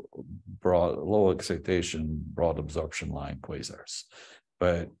low excitation, broad absorption line quasars.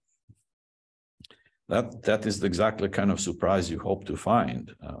 But that is exactly the kind of surprise you hope to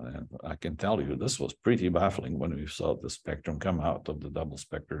find. And I can tell you, this was pretty baffling when we saw the spectrum come out of the double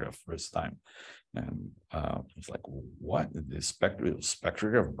spectrograph first time. And it's like, what? The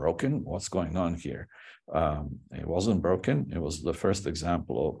spectrograph broken? What's going on here? It wasn't broken. It was the first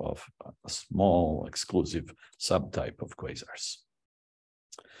example of a small exclusive subtype of quasars.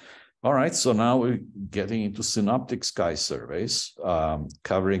 All right, so now we're getting into synoptic sky surveys,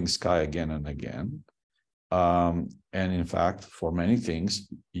 covering sky again and again. And in fact, for many things,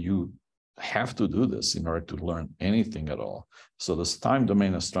 you have to do this in order to learn anything at all. So this time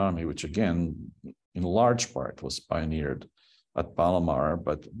domain astronomy, which again, in large part was pioneered at Palomar,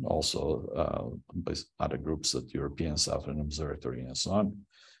 but also by other groups at European Southern Observatory and so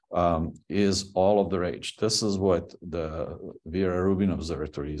on, is all of the rage. This is what the Vera Rubin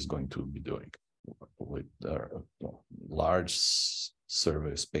Observatory is going to be doing with their large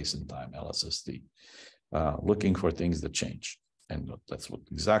survey space and time, LSST. Looking for things that change. And that's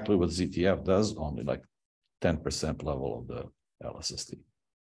exactly what ZTF does, only like 10% level of the LSST.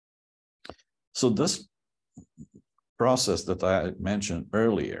 So this process that I mentioned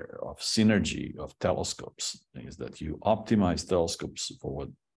earlier of synergy of telescopes is that you optimize telescopes for what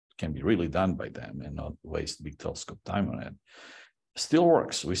can be really done by them and not waste big telescope time on it. Still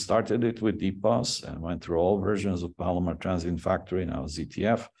works. We started it with DPOS and went through all versions of Palomar Transient Factory, now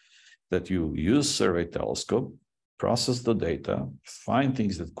ZTF, that you use survey telescope, process the data, find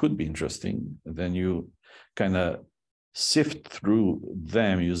things that could be interesting, and then you kind of sift through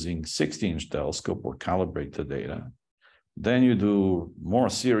them using 60-inch telescope or calibrate the data. Then you do more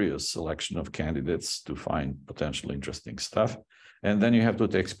serious selection of candidates to find potentially interesting stuff. And then you have to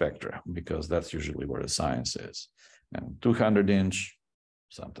take spectra, because that's usually where the science is. And 200-inch,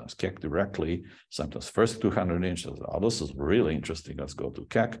 sometimes Keck directly, sometimes first 200-inch, oh, this is really interesting, let's go to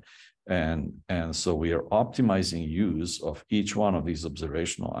Keck. And so we are optimizing use of each one of these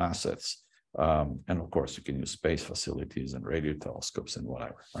observational assets. And of course, you can use space facilities and radio telescopes and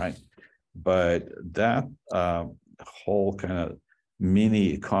whatever, right? But that whole kind of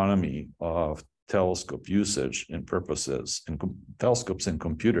mini economy of telescope usage and purposes, and telescopes and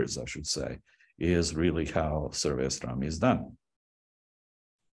computers, I should say, is really how survey astronomy is done.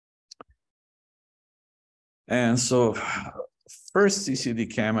 And so first CCD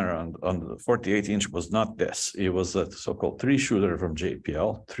camera on the 48-inch was not this. It was a so-called 3-shooter from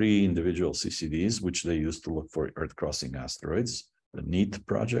JPL, 3 individual CCDs, which they used to look for Earth-crossing asteroids, the NEAT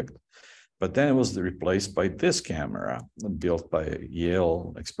project. But then it was replaced by this camera built by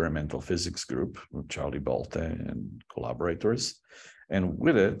Yale Experimental Physics Group, Charlie Bolte and collaborators. And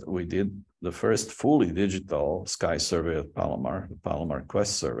with it, we did the first fully digital sky survey at Palomar, the Palomar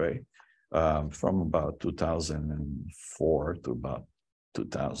Quest survey, from about 2004 to about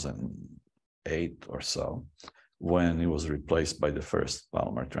 2008 or so, when it was replaced by the first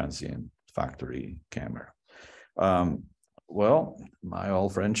Palomar Transient Factory camera. Well, my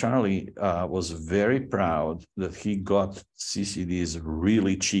old friend Charlie was very proud that he got CCDs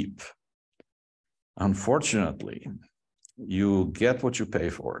really cheap. Unfortunately, you get what you pay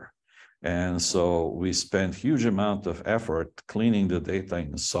for. And so we spent huge amount of effort cleaning the data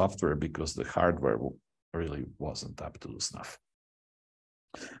in the software because the hardware really wasn't up to the snuff.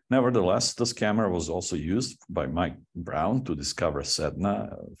 Nevertheless, this camera was also used by Mike Brown to discover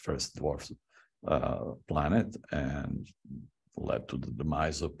Sedna, first dwarf planet, and led to the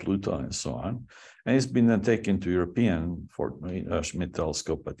demise of Pluto and so on. And it's been then taken to European Fort Schmidt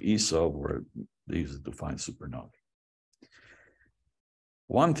telescope at ESO, where they use it to find supernovae.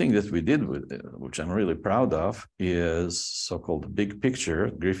 One thing that we did with it, which I'm really proud of, is so-called big picture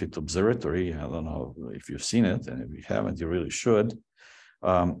Griffith Observatory. I don't know if you've seen it, and if you haven't, you really should,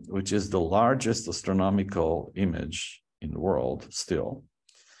 which is the largest astronomical image in the world still.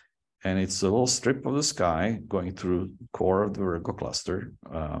 And it's a little strip of the sky going through the core of the Virgo cluster.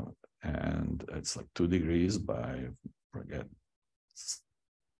 And it's like 2 degrees by, forget,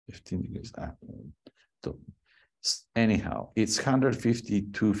 15 degrees. So anyhow, it's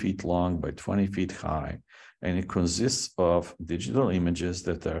 152 feet long by 20 feet high. And it consists of digital images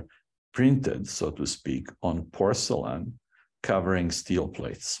that are printed, so to speak, on porcelain covering steel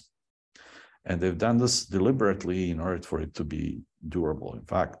plates. And they've done this deliberately in order for it to be durable. In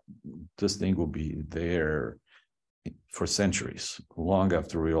fact, this thing will be there for centuries, long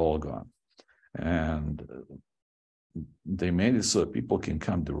after we're all gone. And they made it so that people can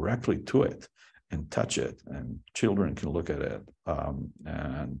come directly to it and touch it, and children can look at it.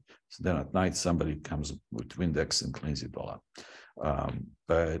 And so then at night, somebody comes with Windex and cleans it all up.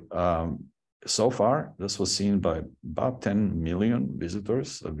 So far, this was seen by about 10 million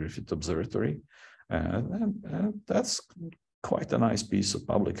visitors of Griffith Observatory. And that's quite a nice piece of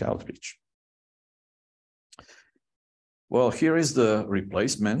public outreach. Well, here is the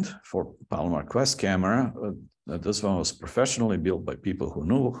replacement for Palomar Quest camera. This one was professionally built by people who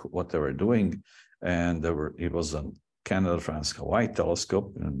knew what they were doing. And it was a Canada, France, Hawaii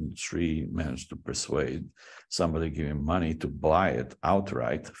telescope, and Sri managed to persuade somebody giving money to buy it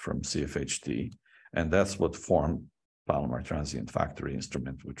outright from CFHT. And that's what formed Palomar Transient Factory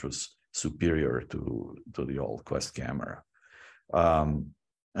instrument, which was superior to the old Quest camera. And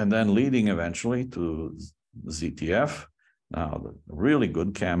then leading eventually to ZTF, now the really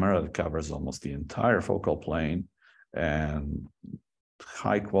good camera that covers almost the entire focal plane, and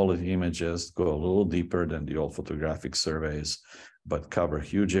high quality images, go a little deeper than the old photographic surveys, but cover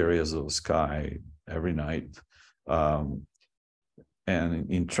huge areas of the sky every night. And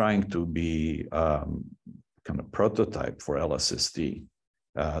in trying to be kind of prototype for LSST,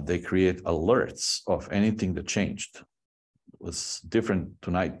 they create alerts of anything that changed. It was different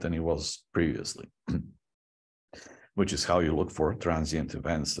tonight than it was previously. which is how you look for transient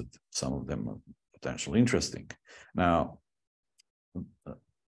events that some of them are potentially interesting. Now,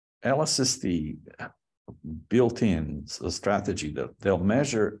 LSST built in a strategy that they'll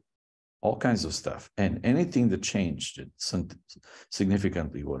measure all kinds of stuff, and anything that changed it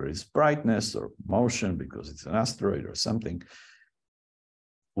significantly, whether it's brightness or motion because it's an asteroid or something,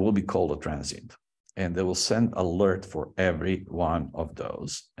 will be called a transient. And they will send alert for every one of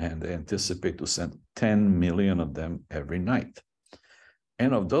those, and they anticipate to send 10 million of them every night.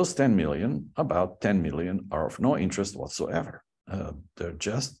 And of those 10 million, about 10 million are of no interest whatsoever. They're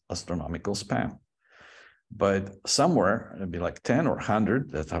just astronomical spam. But somewhere, it'd be like 10 or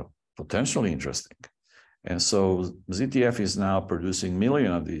 100 that are potentially interesting. And so ZTF is now producing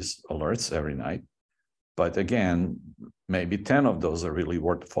millions of these alerts every night. But again, maybe 10 of those are really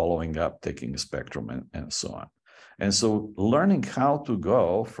worth following up, taking a spectrum, and so on. And so learning how to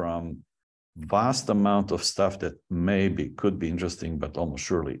go from vast amount of stuff that maybe could be interesting, but almost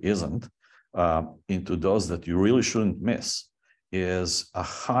surely isn't, into those that you really shouldn't miss is a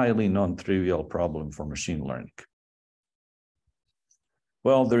highly non-trivial problem for machine learning.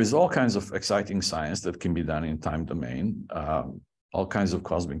 Well, there is all kinds of exciting science that can be done in time domain, all kinds of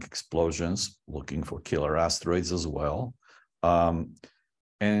cosmic explosions, looking for killer asteroids as well. And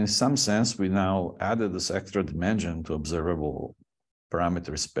in some sense, we now added this extra dimension to observable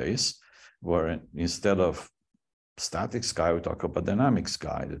parameter space, where instead of static sky, we talk about dynamic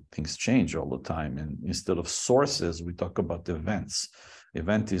sky, that things change all the time. And instead of sources, we talk about events.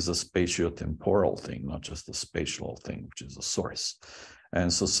 Event is a spatiotemporal thing, not just a spatial thing, which is a source.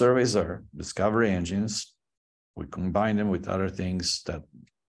 And so surveys are discovery engines. We combine them with other things that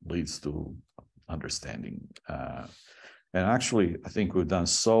leads to understanding. And actually, I think we've done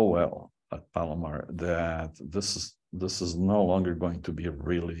so well at Palomar that this is no longer going to be a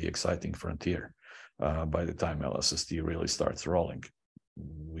really exciting frontier. By the time LSST really starts rolling,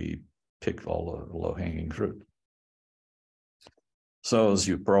 we picked all the low-hanging fruit. So as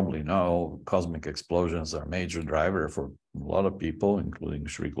you probably know, cosmic explosions are a major driver for a lot of people, including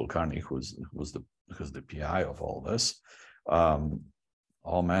Sri Kulkarni, who's the PI of all this.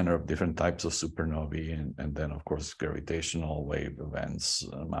 All manner of different types of supernovae, and then of course gravitational wave events.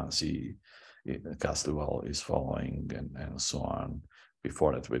 Mansi Castuval is following, and so on.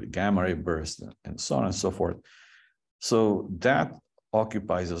 Before that, with the gamma ray burst, and so on and so forth. So that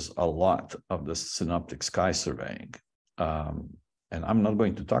occupies us a lot of the synoptic sky surveying. And I'm not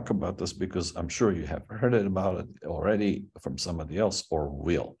going to talk about this because I'm sure you have heard about it already from somebody else, or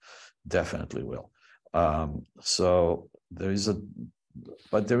will, definitely will. So there is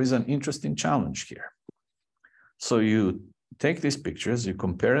an interesting challenge here. So you take these pictures, you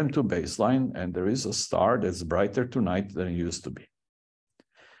compare them to baseline, and there is a star that's brighter tonight than it used to be.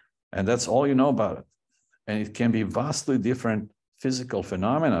 And that's all you know about it. And it can be vastly different physical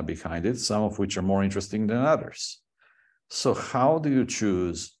phenomena behind it, some of which are more interesting than others. So how do you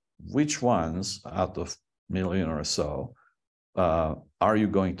choose which ones out of a million or so are you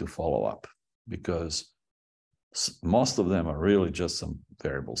going to follow up? Because most of them are really just some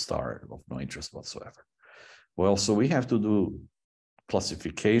variable star of no interest whatsoever. Well, so we have to do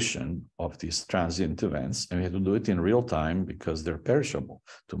classification of these transient events, and we have to do it in real time because they're perishable.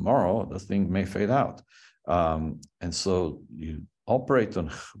 Tomorrow, the thing may fade out. And so you operate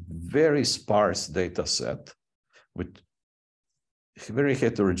on very sparse data set with very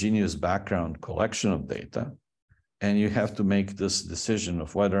heterogeneous background collection of data, and you have to make this decision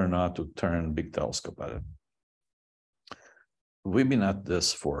of whether or not to turn a big telescope at it. We've been at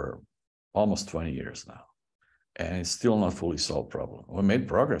this for almost 20 years now, and it's still not fully solved problem. We made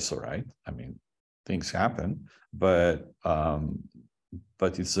progress, all right. I mean, things happen, but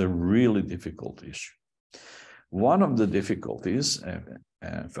it's a really difficult issue. One of the difficulties, and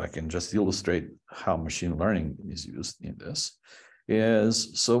if I can just illustrate how machine learning is used in this,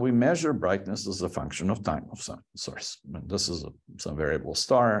 is so we measure brightness as a function of time of some source. And this is some variable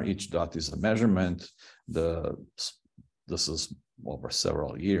star. Each dot is a measurement. This is over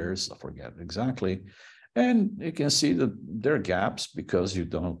several years. I forget exactly. And you can see that there are gaps because you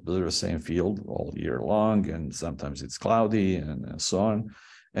don't do the same field all year long, and sometimes it's cloudy and so on.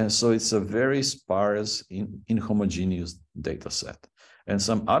 And so it's a very sparse, inhomogeneous data set. And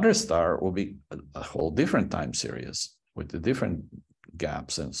some other star will be a whole different time series with the different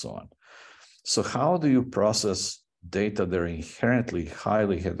gaps and so on. So how do you process data that are inherently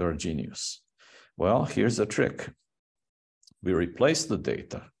highly heterogeneous? Well, here's the trick. We replace the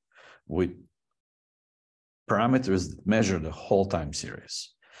data with parameters that measure the whole time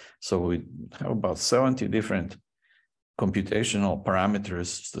series. So we have about 70 different computational parameters,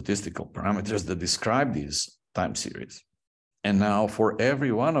 statistical parameters that describe these time series. And now for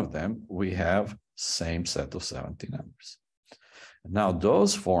every one of them, we have same set of 70 numbers. Now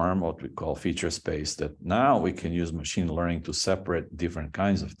those form what we call feature space, that now we can use machine learning to separate different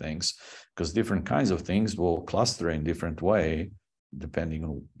kinds of things, because different kinds of things will cluster in different way, depending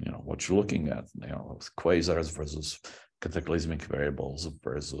on what you're looking at, quasars versus cataclysmic variables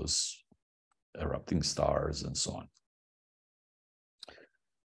versus erupting stars and so on.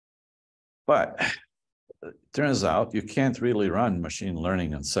 But it turns out you can't really run machine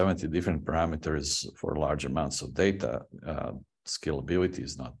learning on 70 different parameters for large amounts of data. Scalability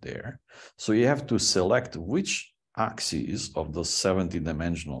is not there. So you have to select which axes of the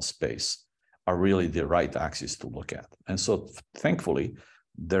 70-dimensional space are really the right axis to look at. And so thankfully,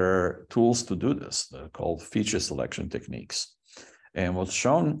 there are tools to do this. They're called feature selection techniques. And what's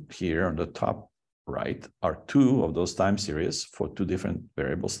shown here on the top right are two of those time series for two different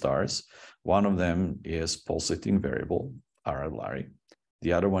variable stars. One of them is pulsating variable, Larry.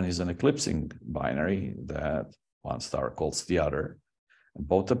 The other one is an eclipsing binary that one star calls the other. And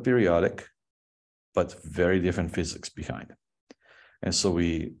both are periodic, but very different physics behind it. And so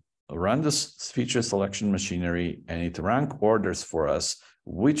we run this feature selection machinery, and it rank orders for us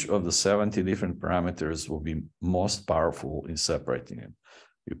which of the 70 different parameters will be most powerful in separating them.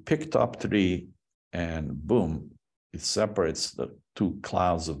 You pick top 3, and boom, it separates the two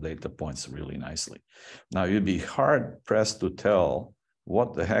clouds of data points really nicely. Now, you'd be hard-pressed to tell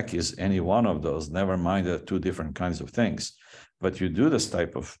what the heck is any one of those, never mind the two different kinds of things. But you do this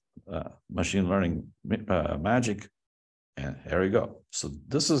type of machine learning magic, and here we go. So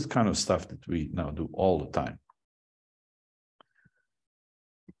this is the kind of stuff that we now do all the time.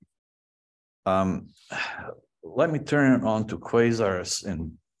 Let me turn on to quasars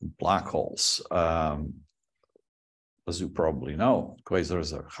and black holes. As you probably know,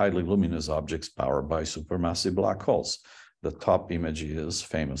 quasars are highly luminous objects powered by supermassive black holes. The top image is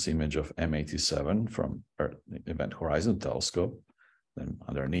famous image of M87 from Earth Event Horizon Telescope. Then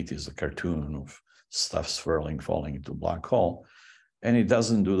underneath is a cartoon of stuff swirling, falling into a black hole. And it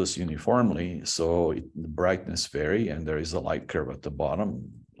doesn't do this uniformly, so the brightness vary, and there is a light curve at the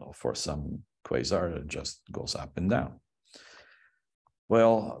bottom. For some quasar, it just goes up and down.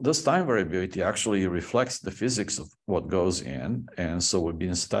 Well, this time variability actually reflects the physics of what goes in. And so we've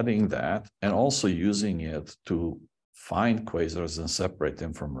been studying that and also using it to find quasars and separate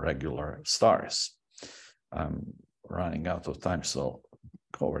them from regular stars. I'm running out of time, so I'll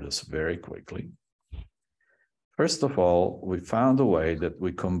cover this very quickly. First of all, we found a way that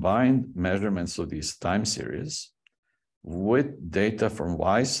we combined measurements of these time series with data from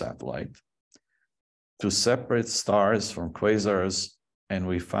WISE satellite to separate stars from quasars, and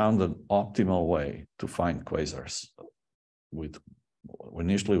we found an optimal way to find quasars.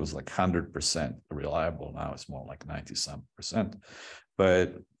 Initially, it was like 100% reliable. Now it's more like 90-some%.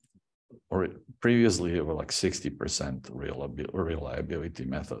 But previously, it was like 60% reliability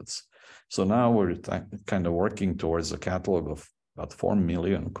methods. So now we're kind of working towards a catalog of about 4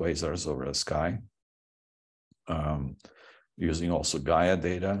 million quasars over the sky, using also Gaia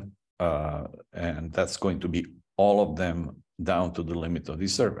data. And that's going to be all of them down to the limit of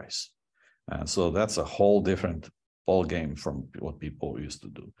these surveys. And so that's a whole different ball game from what people used to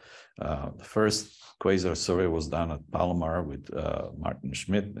do. The first quasar survey was done at Palomar with Martin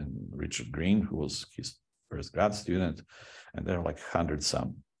Schmidt and Richard Green, who was his first grad student, and there are like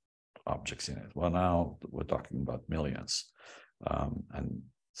 100-some objects in it. Well, now we're talking about millions. And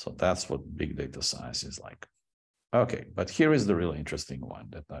so that's what big data science is like. Okay, but here is the really interesting one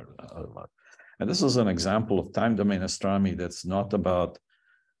that I love. And this is an example of time domain astronomy that's not about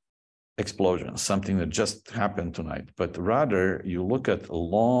explosions, something that just happened tonight, but rather you look at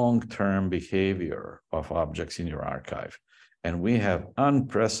long-term behavior of objects in your archive. And we have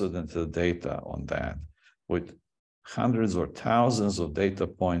unprecedented data on that with hundreds or thousands of data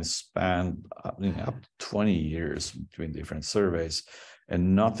points spanned up to 20 years between different surveys,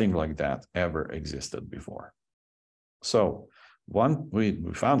 and nothing like that ever existed before. So we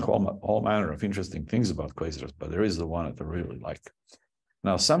found all manner of interesting things about quasars, but there is the one that I really like.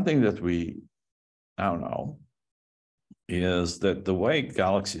 Now, something that we now know is that the way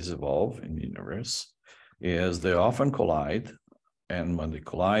galaxies evolve in the universe is they often collide, and when they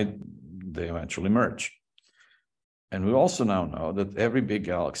collide, they eventually merge. And we also now know that every big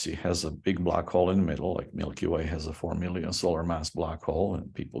galaxy has a big black hole in the middle, like Milky Way has a 4 million solar mass black hole,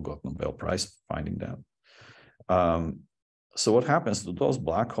 and people got Nobel Prize finding that. So what happens to those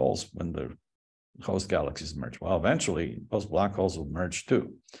black holes when the host galaxies merge? Well, eventually, those black holes will merge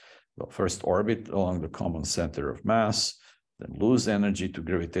too. They'll first orbit along the common center of mass, then lose energy to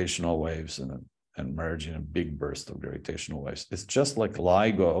gravitational waves, and then and merge in a big burst of gravitational waves. It's just like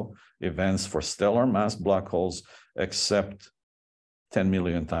LIGO events for stellar mass black holes, except 10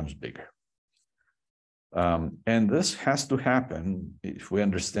 million times bigger. And this has to happen if we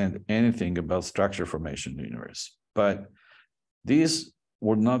understand anything about structure formation in the universe. But these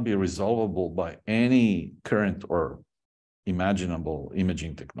would not be resolvable by any current or imaginable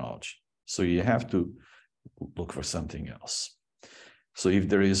imaging technology. So you have to look for something else. So if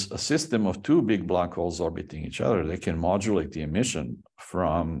there is a system of two big black holes orbiting each other, they can modulate the emission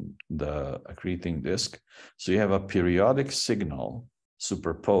from the accreting disk. So you have a periodic signal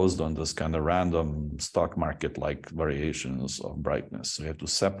superposed on this kind of random stock market-like variations of brightness. So you have to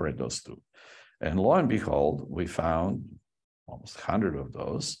separate those two. And lo and behold, we found almost 100 of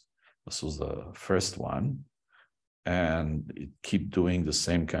those. This was the first one. And it keep doing the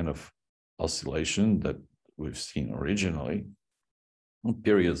same kind of oscillation that we've seen originally,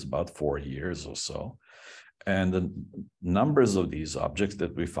 periods about 4 years or so. And the numbers of these objects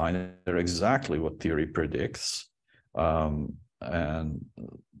that we find are exactly what theory predicts. And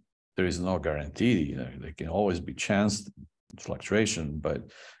there is no guarantee. There can always be chance fluctuation, but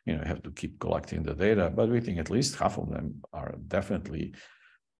you have to keep collecting the data. But we think at least half of them are definitely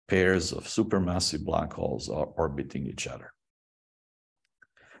pairs of supermassive black holes orbiting each other.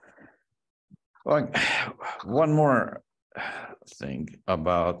 One more thing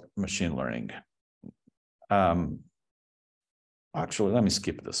about machine learning. Actually, let me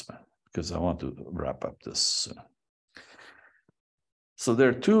skip this one because I want to wrap up this. So there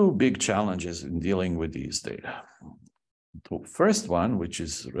are two big challenges in dealing with these data. The first one, which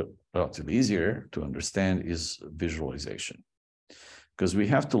is relatively easier to understand, is visualization. Because we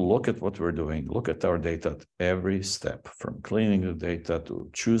have to look at what we're doing, look at our data at every step, from cleaning the data to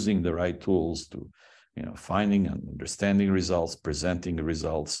choosing the right tools to finding and understanding results, presenting the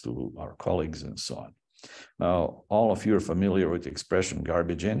results to our colleagues, and so on. Now, all of you are familiar with the expression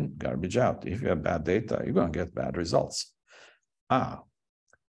garbage in, garbage out. If you have bad data, you're going to get bad results.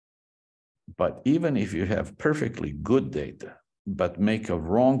 But even if you have perfectly good data, but make a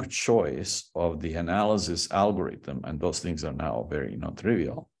wrong choice of the analysis algorithm, and those things are now very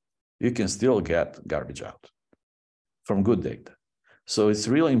non-trivial, you can still get garbage out from good data. So it's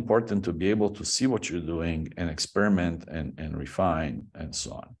really important to be able to see what you're doing and experiment and refine and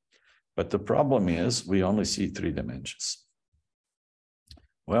so on. But the problem is we only see 3 dimensions.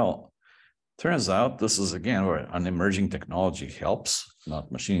 Well, turns out this is, again, where an emerging technology helps,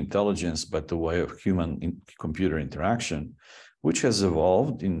 not machine intelligence, but the way of human-computer interaction, which has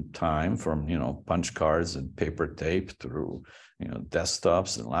evolved in time from, punch cards and paper tape through,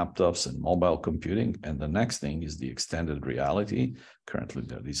 desktops and laptops and mobile computing. And the next thing is the extended reality. Currently,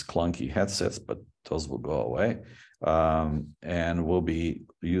 there are these clunky headsets, but those will go away. And we'll be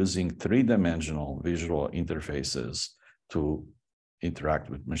using 3-dimensional visual interfaces to interact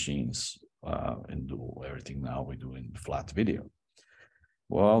with machines and do everything now we do in flat video.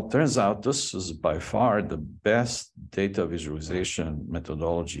 Well, turns out this is by far the best data visualization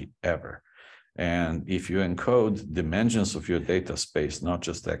methodology ever. And if you encode dimensions of your data space, not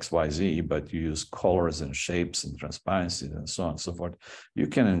just X, Y, Z, but you use colors and shapes and transparencies and so on and so forth, you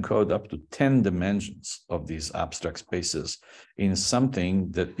can encode up to 10 dimensions of these abstract spaces in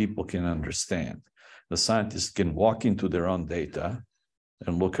something that people can understand. The scientists can walk into their own data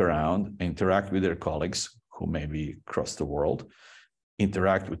and look around, interact with their colleagues who may be across the world,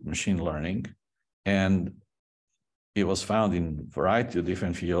 interact with machine learning. And it was found in a variety of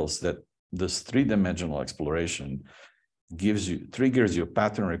different fields that this 3-dimensional exploration triggers your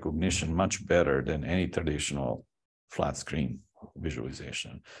pattern recognition much better than any traditional flat screen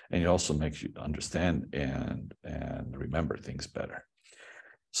visualization. And it also makes you understand and remember things better.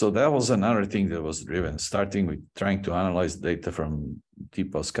 So that was another thing that was driven, starting with trying to analyze data from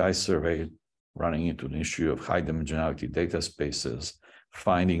TIPO Sky Survey, running into an issue of high dimensionality data spaces,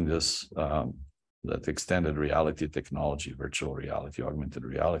 finding this, that extended reality technology, virtual reality, augmented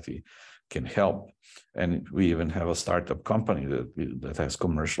reality can help. And we even have a startup company that has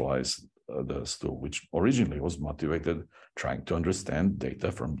commercialized this tool, which originally was motivated trying to understand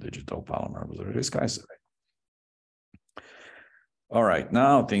data from digital Palomar Observatory Sky Survey. All right,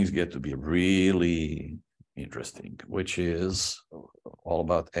 now things get to be really interesting, which is all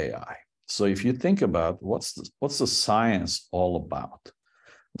about AI. So if you think about what's the science all about?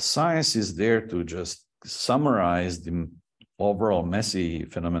 Science is there to just summarize the overall messy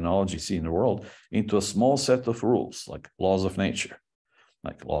phenomenology seen in the world into a small set of rules, like laws of nature,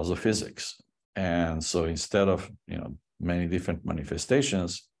 like laws of physics. And so instead of many different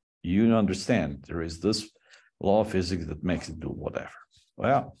manifestations, you understand there is this law of physics that makes it do whatever.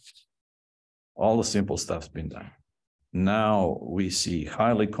 Well, All the simple stuff's been done. Now we see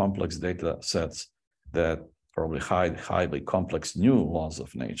highly complex data sets that probably hide highly complex new laws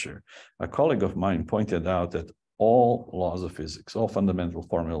of nature. A colleague of mine pointed out that all laws of physics, all fundamental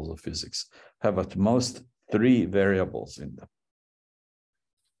formulas of physics, have at most 3 variables in them.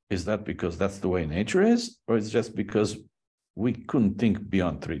 Is that because that's the way nature is, or is it just because we couldn't think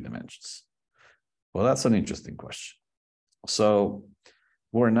beyond 3 dimensions? Well, that's an interesting question. So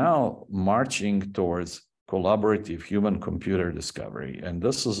we're now marching towards collaborative human-computer discovery, and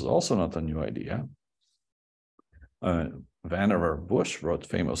this is also not a new idea. Vannevar Bush wrote a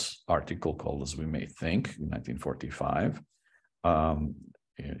famous article called As We May Think in 1945.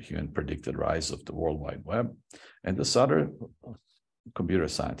 He predicted the rise of the World Wide Web. And this other computer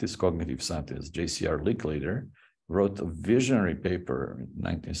scientist, cognitive scientist, J.C.R. Linklater, wrote a visionary paper in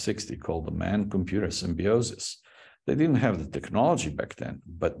 1960 called The Man-Computer Symbiosis. They didn't have the technology back then,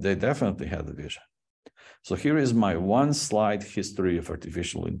 but they definitely had the vision. So here is my 1-slide history of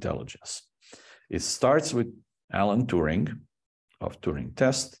artificial intelligence. It starts with Alan Turing of Turing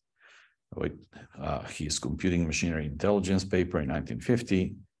Test, with his computing machinery intelligence paper in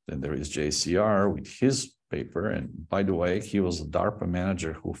 1950. Then there is JCR with his paper. And by the way, he was a DARPA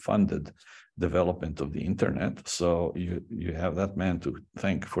manager who funded development of the internet. So you have that man to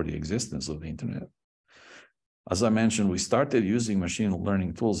thank for the existence of the internet. As I mentioned, we started using machine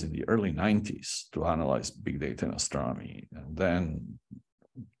learning tools in the early 90s to analyze big data and astronomy. And then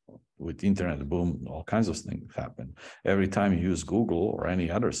with internet boom, all kinds of things happen. Every time you use Google or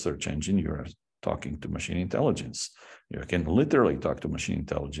any other search engine, you're talking to machine intelligence. You can literally talk to machine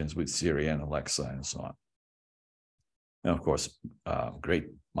intelligence with Siri and Alexa and so on. And of course, great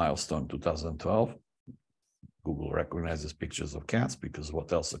milestone 2012. Google recognizes pictures of cats because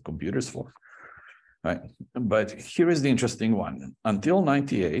what else are computers for? Right. But here is the interesting one. Until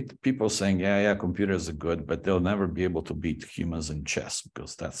 98, people saying, yeah, computers are good, but they'll never be able to beat humans in chess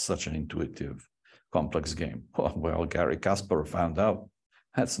because that's such an intuitive, complex game. Well, Garry Kasparov found out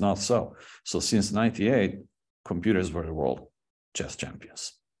that's not so. So since 98, computers were the world chess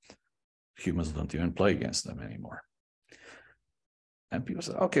champions. Humans don't even play against them anymore. And people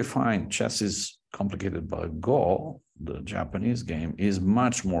say, okay, fine, chess is complicated, but Go, the Japanese game, is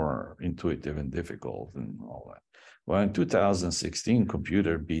much more intuitive and difficult and all that. Well, in 2016,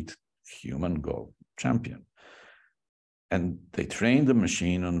 computer beat human Go champion. And they trained the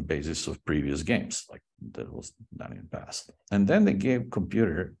machine on the basis of previous games, like that was done in the past. And then they gave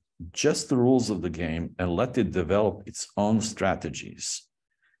computer just the rules of the game and let it develop its own strategies.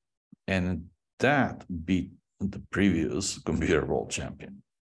 And that beat the previous computer world champion.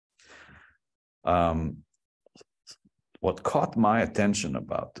 What caught my attention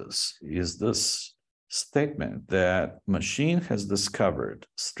about this is this statement that machine has discovered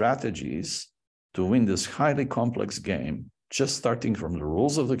strategies to win this highly complex game, just starting from the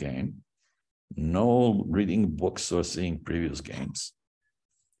rules of the game, no reading books or seeing previous games,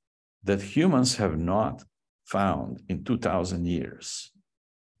 that humans have not found in 2,000 years.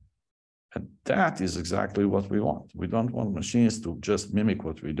 And that is exactly what we want. We don't want machines to just mimic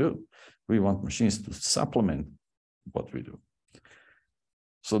what we do. We want machines to supplement what we do.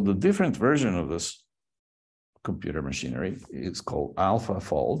 So the different version of this computer machinery is called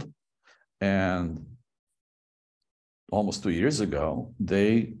AlphaFold. And almost 2 years ago,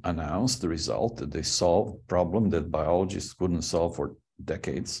 they announced the result that they solved a problem that biologists couldn't solve for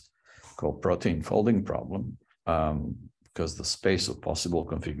decades, called protein folding problem. Because the space of possible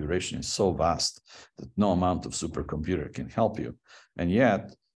configuration is so vast that no amount of supercomputer can help you. And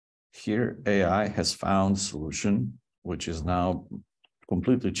yet, here AI has found a solution which is now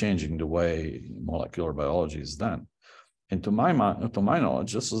completely changing the way molecular biology is done. And to my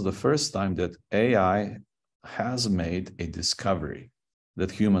knowledge, this is the first time that AI has made a discovery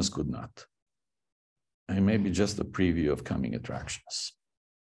that humans could not. And maybe just a preview of coming attractions.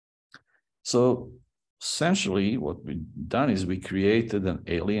 So essentially, what we've done is we created an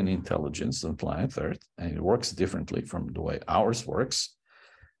alien intelligence on planet Earth, and it works differently from the way ours works.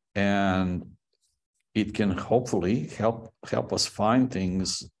 And it can hopefully help us find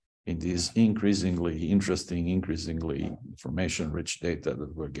things in these increasingly interesting, increasingly information-rich data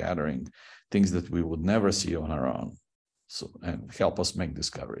that we're gathering, things that we would never see on our own. So, and help us make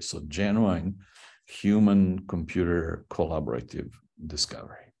discoveries. So genuine human-computer collaborative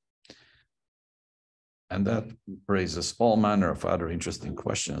discovery. And that raises all manner of other interesting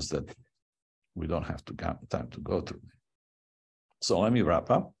questions that we don't have time to go through. So let me wrap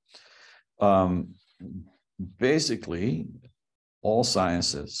up. Basically, all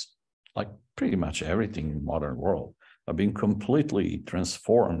sciences, like pretty much everything in the modern world, are being completely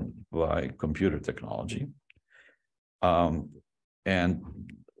transformed by computer technology. And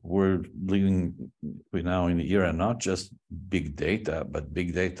we're now in the era not just big data, but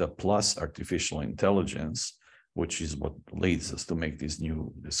big data plus artificial intelligence, which is what leads us to make these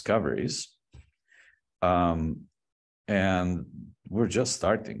new discoveries. And we're just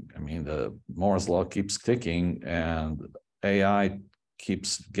starting. I mean, the Moore's law keeps ticking, and AI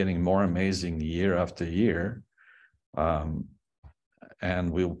keeps getting more amazing year after year.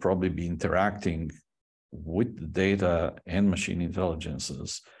 And we'll probably be interacting with the data and machine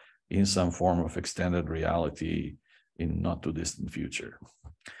intelligences in some form of extended reality in not too distant future.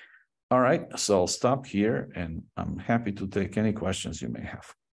 All right, so I'll stop here, and I'm happy to take any questions you may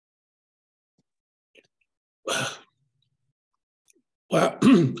have. Wow,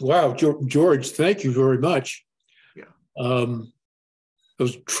 wow, George, thank you very much. Yeah. It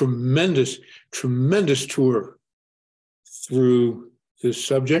was tremendous, tremendous tour through this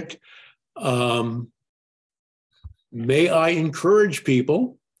subject. May I encourage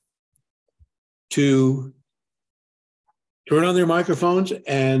people to turn on their microphones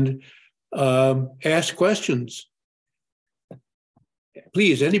and ask questions.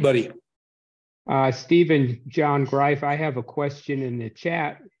 Please, anybody. Stephen John Greif, I have a question in the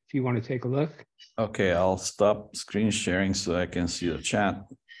chat if you want to take a look. Okay, I'll stop screen sharing so I can see the chat.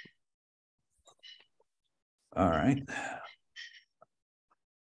 All right.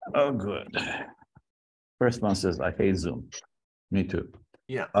 Oh, good. First one says, I hate Zoom. Me too.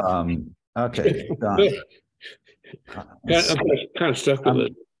 Yeah. Okay, done. I'm kind of stuck with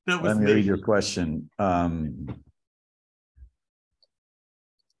it. Let me read your question.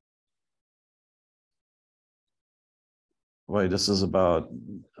 Wait, this is about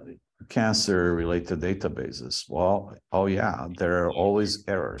cancer-related databases. Well, oh yeah, there are always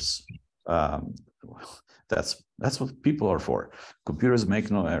errors. That's what people are for. Computers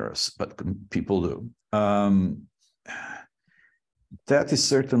make no errors, but people do. That is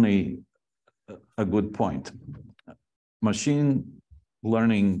certainly a good point. Machine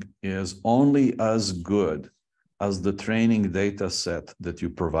learning is only as good as the training data set that you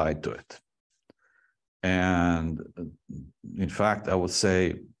provide to it. And in fact, I would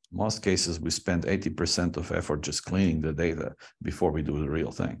say most cases we spend 80% of effort just cleaning the data before we do the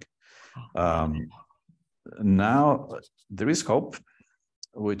real thing. Now there is hope,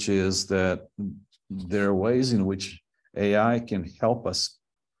 which is that there are ways in which AI can help us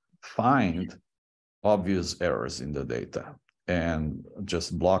find obvious errors in the data and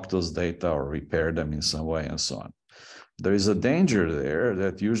just block those data or repair them in some way and so on. There is a danger there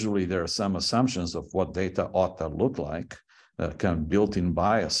that usually there are some assumptions of what data ought to look like, kind of built-in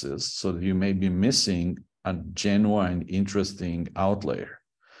biases, so that you may be missing a genuine, interesting outlier.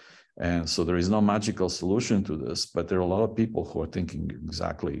 And so there is no magical solution to this, but there are a lot of people who are thinking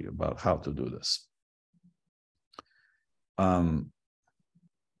exactly about how to do this.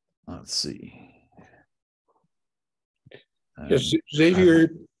 Let's see. Yes,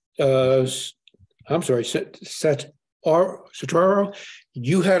 Xavier, I'm sorry, Sataro,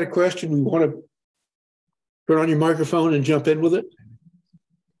 you had a question. You want to turn on your microphone and jump in with it?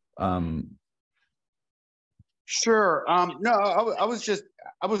 Sure. No, I was just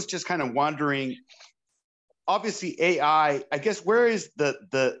kind of wondering. Obviously, AI. I guess where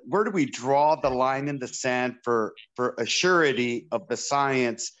do we draw the line in the sand for a surety of the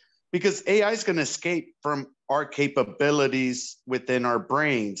science? Because AI is going to escape from our capabilities within our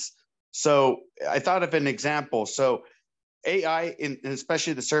brains. So I thought of an example. So AI, and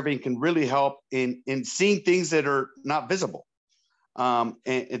especially the surveying, can really help in seeing things that are not visible, and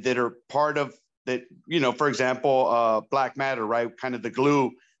that are part of that. You know, for example, black matter, right? Kind of the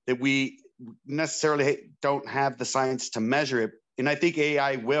glue that we necessarily don't have the science to measure it. And I think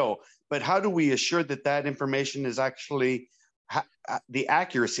AI will. But how do we assure that that information is actually the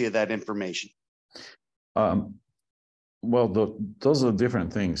accuracy of that information? Well, those are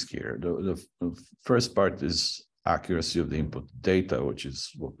different things here. The first part is accuracy of the input data, which is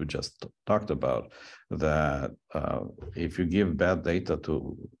what we just talked about, that if you give bad data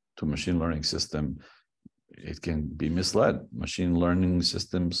to machine learning system, it can be misled. Machine learning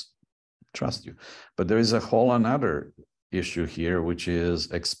systems trust you. But there is a whole another issue here, which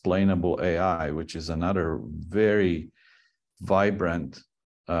is explainable AI, which is another very vibrant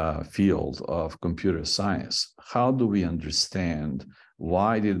field of computer science. How do we understand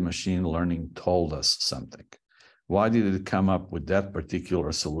why did machine learning told us something? Why did it come up with that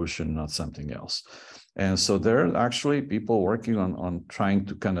particular solution, not something else? And so there are actually people working on trying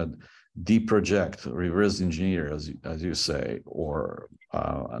to kind of deproject, reverse engineer, as you say, or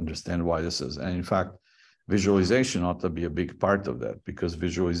understand why this is. And in fact, visualization ought to be a big part of that, because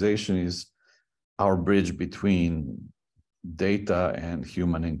visualization is our bridge between data and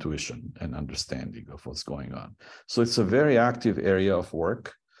human intuition and understanding of what's going on. So it's a very active area of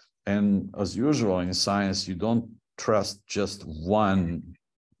work. And as usual in science, you don't trust just one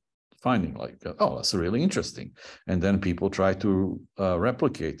finding, like, oh, that's really interesting. And then people try to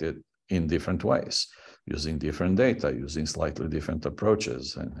replicate it in different ways, using different data, using slightly different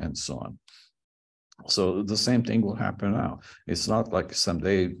approaches, and so on. So the same thing will happen now. It's not like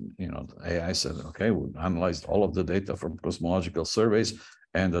someday, AI said, okay, we analyzed all of the data from cosmological surveys,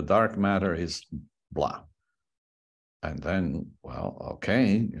 and the dark matter is blah. And then, well,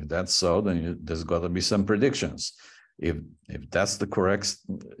 okay, if that's so, then there's got to be some predictions. If that's the correct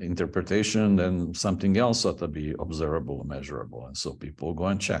interpretation, then something else ought to be observable and measurable. And so people go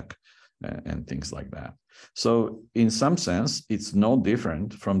and check and things like that. So in some sense, it's no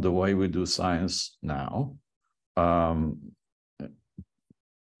different from the way we do science now, that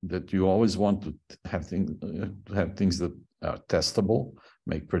you always want to have things that are testable,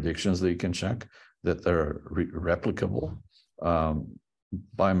 make predictions that you can check, that are replicable.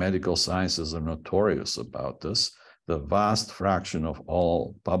 Biomedical sciences are notorious about this. The vast fraction of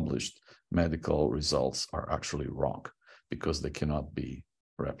all published medical results are actually wrong because they cannot be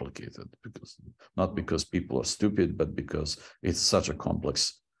replicated, not because people are stupid, but because it's such a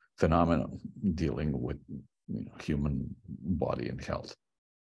complex phenomenon dealing with human body and health.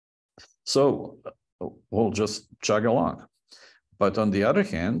 So we'll just chug along. But on the other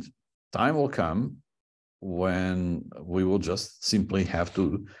hand, time will come when we will just simply have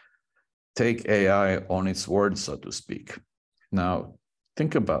to take AI on its word, so to speak. Now,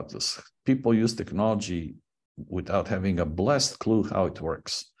 think about this. People use technology without having a blessed clue how it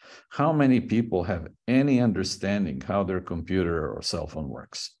works. How many people have any understanding how their computer or cell phone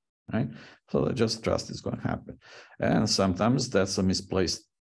works, right? So they just trust it's going to happen. And sometimes that's a misplaced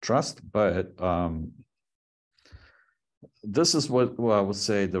trust, but this is what I would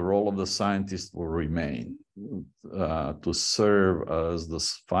say the role of the scientist will remain, to serve as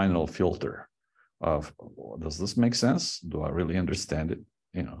this final filter of, does this make sense? Do I really understand it?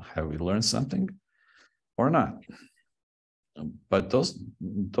 Have we learned something or not? But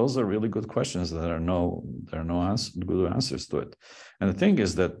those are really good questions. There are no good answers to it. And the thing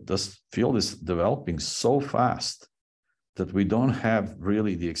is that this field is developing so fast that we don't have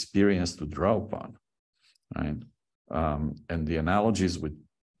really the experience to draw upon, right? And the analogies with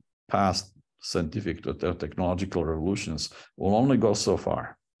past scientific or technological revolutions will only go so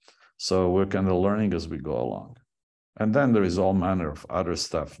far. So we're kind of learning as we go along. And then there is all manner of other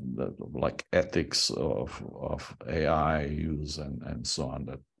stuff like ethics of AI use and so on.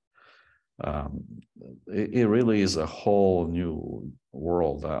 That it really is a whole new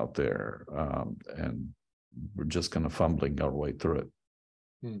world out there, and we're just kind of fumbling our way through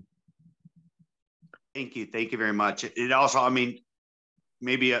it. Thank you very much. It also, I mean,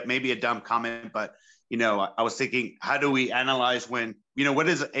 maybe a dumb comment, but I was thinking, how do we analyze when what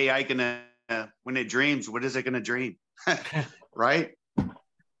is AI gonna when it dreams? What is it gonna dream? Right?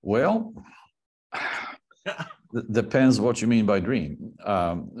 Well, depends what you mean by dream.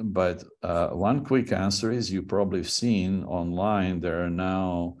 But one quick answer is you probably have seen online there are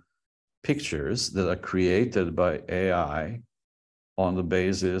now pictures that are created by AI on the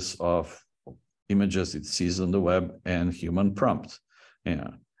basis of images it sees on the web and human prompt.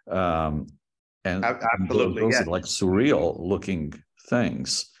 And absolutely, those yeah. are like surreal looking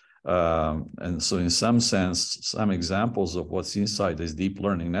things. And so in some sense, some examples of what's inside these deep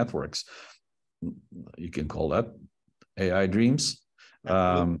learning networks, you can call that AI dreams.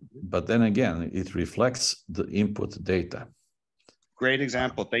 But then again, it reflects the input data. Great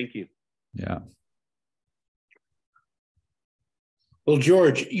example. Thank you. Yeah. Well,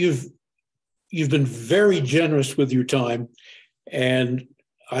 George, you've been very generous with your time, and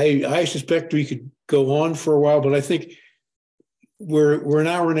I suspect we could go on for a while, but I think we're an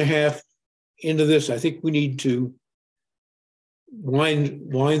hour and a half into this. I think we need to wind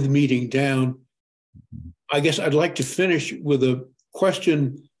the meeting down. I guess I'd like to finish with a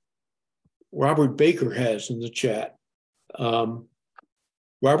question Robert Baker has in the chat.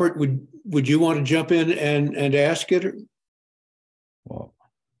 Robert, would you want to jump in and ask it? Well,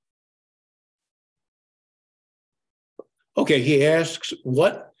 okay, he asks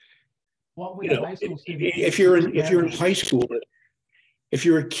what would high school students, if you're in high school, if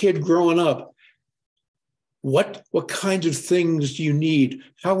you're a kid growing up, what kinds of things do you need?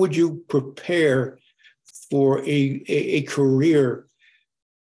 How would you prepare for a career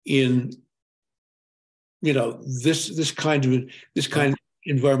in this kind of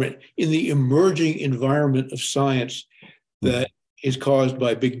environment, in the emerging environment of science that is caused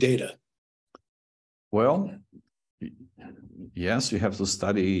by big data? Well, yes, you have to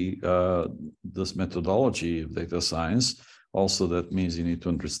study this methodology of data science. Also, that means you need to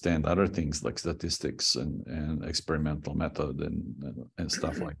understand other things like statistics and experimental method and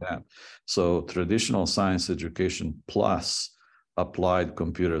stuff like that. So traditional science education plus applied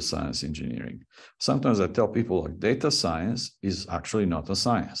computer science engineering. Sometimes I tell people like data science is actually not a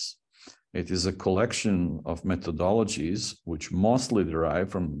science. It is a collection of methodologies which mostly derive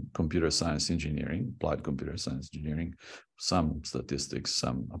from computer science engineering, applied computer science engineering, some statistics,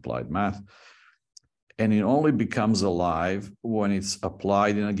 some applied math. And it only becomes alive when it's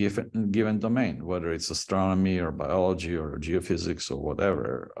applied in a given domain, whether it's astronomy or biology or geophysics or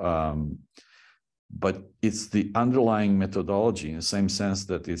whatever. But it's the underlying methodology in the same sense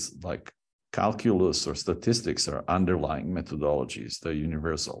that it's like calculus or statistics are underlying methodologies. They're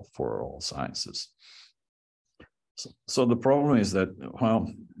universal for all sciences. So the problem is that,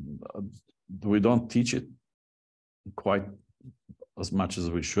 well, we don't teach it quite as much as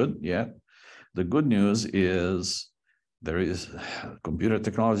we should yet. The good news is there is computer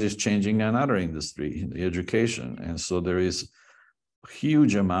technology is changing another industry, the education. And so there is a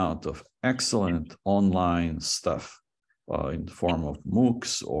huge amount of excellent online stuff in the form of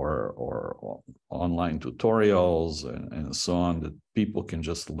MOOCs or online tutorials and so on that people can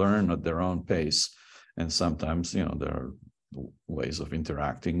just learn at their own pace. And sometimes, you know, there are ways of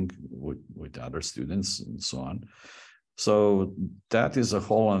interacting with other students and so on. So that is a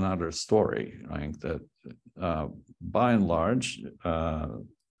whole another story, right? That by and large,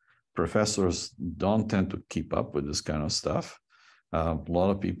 professors don't tend to keep up with this kind of stuff. A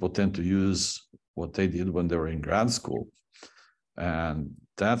lot of people tend to use what they did when they were in grad school. And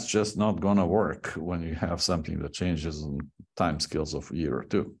that's just not going to work when you have something that changes in timescales of a year or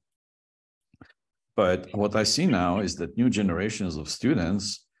two. But what I see now is that new generations of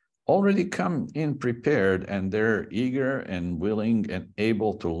students already come in prepared, and they're eager and willing and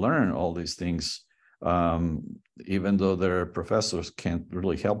able to learn all these things, even though their professors can't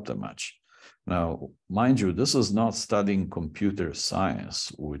really help them much. Now, mind you, this is not studying computer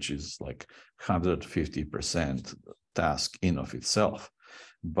science, which is like 150% task in of itself,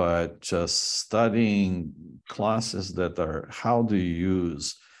 but just studying classes that are how do you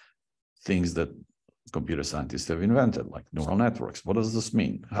use things that computer scientists have invented, like neural networks. What does this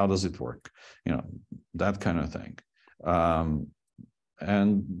mean? How does it work? You know, that kind of thing.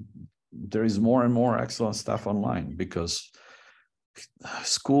 And there is more and more excellent stuff online because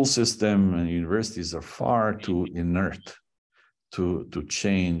school system and universities are far too inert to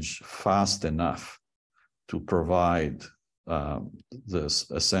change fast enough to provide this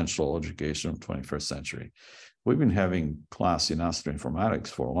essential education of the 21st century. We've been having class in astroinformatics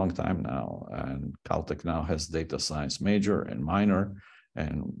for a long time now, and Caltech now has data science major and minor,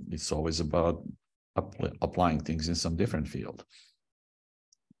 and it's always about applying things in some different field.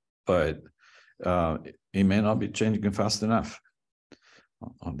 But it may not be changing fast enough.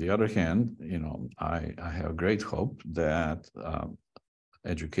 On the other hand, you know, I have great hope that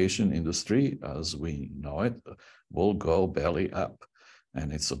education industry, as we know it, will go belly up.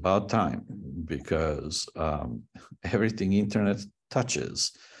 And it's about time, because everything internet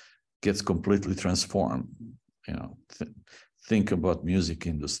touches gets completely transformed. You know, think about music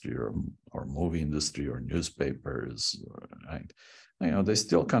industry or movie industry or newspapers, right? You know, they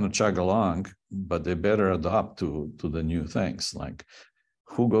still kind of chug along, but they better adapt to the new things. Like,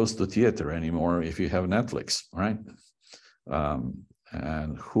 who goes to theater anymore if you have Netflix, right?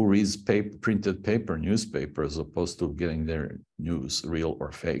 And who reads printed paper newspaper as opposed to getting their news, real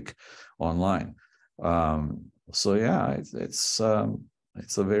or fake, online? So yeah, it's a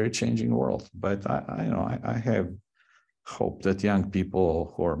very changing world. But I have hope that young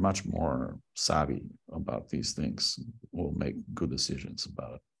people who are much more savvy about these things will make good decisions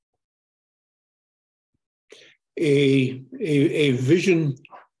about it. A vision,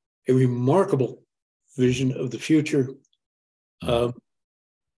 a remarkable vision of the future.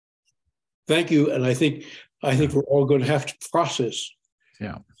 Thank you, and I think we're all going to have to process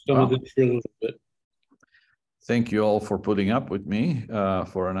some of this for a little bit. Thank you all for putting up with me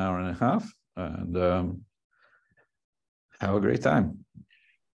for an hour and a half, and have a great time.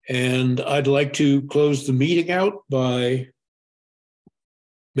 And I'd like to close the meeting out by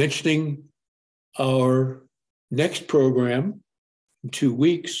mentioning our next program in 2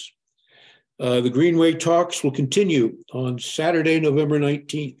 weeks. The Greenway talks will continue on Saturday, November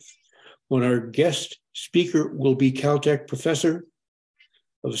 19th, when our guest speaker will be Caltech Professor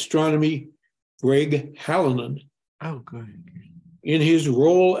of Astronomy, Greg Hallinan. Oh, good. in his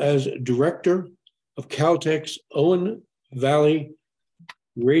role as director of Caltech's Owen Valley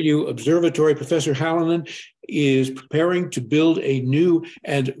Radio Observatory, Professor Hallinan is preparing to build a new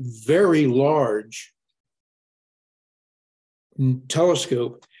and very large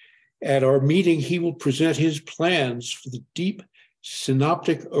telescope. At our meeting, he will present his plans for the Deep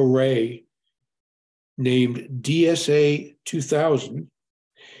Synoptic Array named DSA 2000.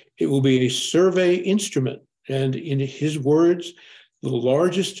 It will be a survey instrument, and in his words, the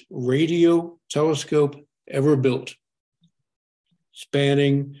largest radio telescope ever built,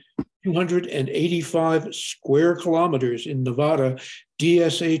 spanning 285 square kilometers in Nevada.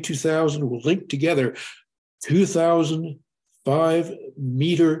 DSA 2000 will link together 2,000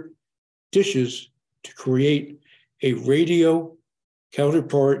 5-meter dishes to create a radio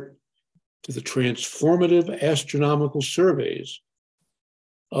counterpart to the transformative astronomical surveys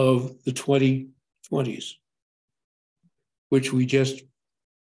of the 2020s, which we just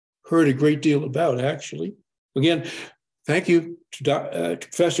heard a great deal about, actually. Again, thank you to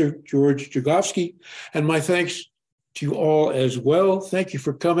Professor George Djorgovski, and my thanks to you all as well. Thank you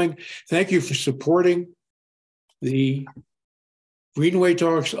for coming. Thank you for supporting the Greenway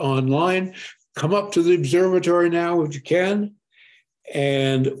Talks online. Come up to the observatory now if you can.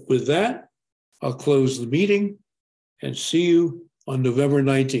 And with that, I'll close the meeting and see you on November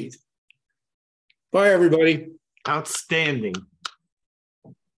 19th. Bye, everybody. Outstanding.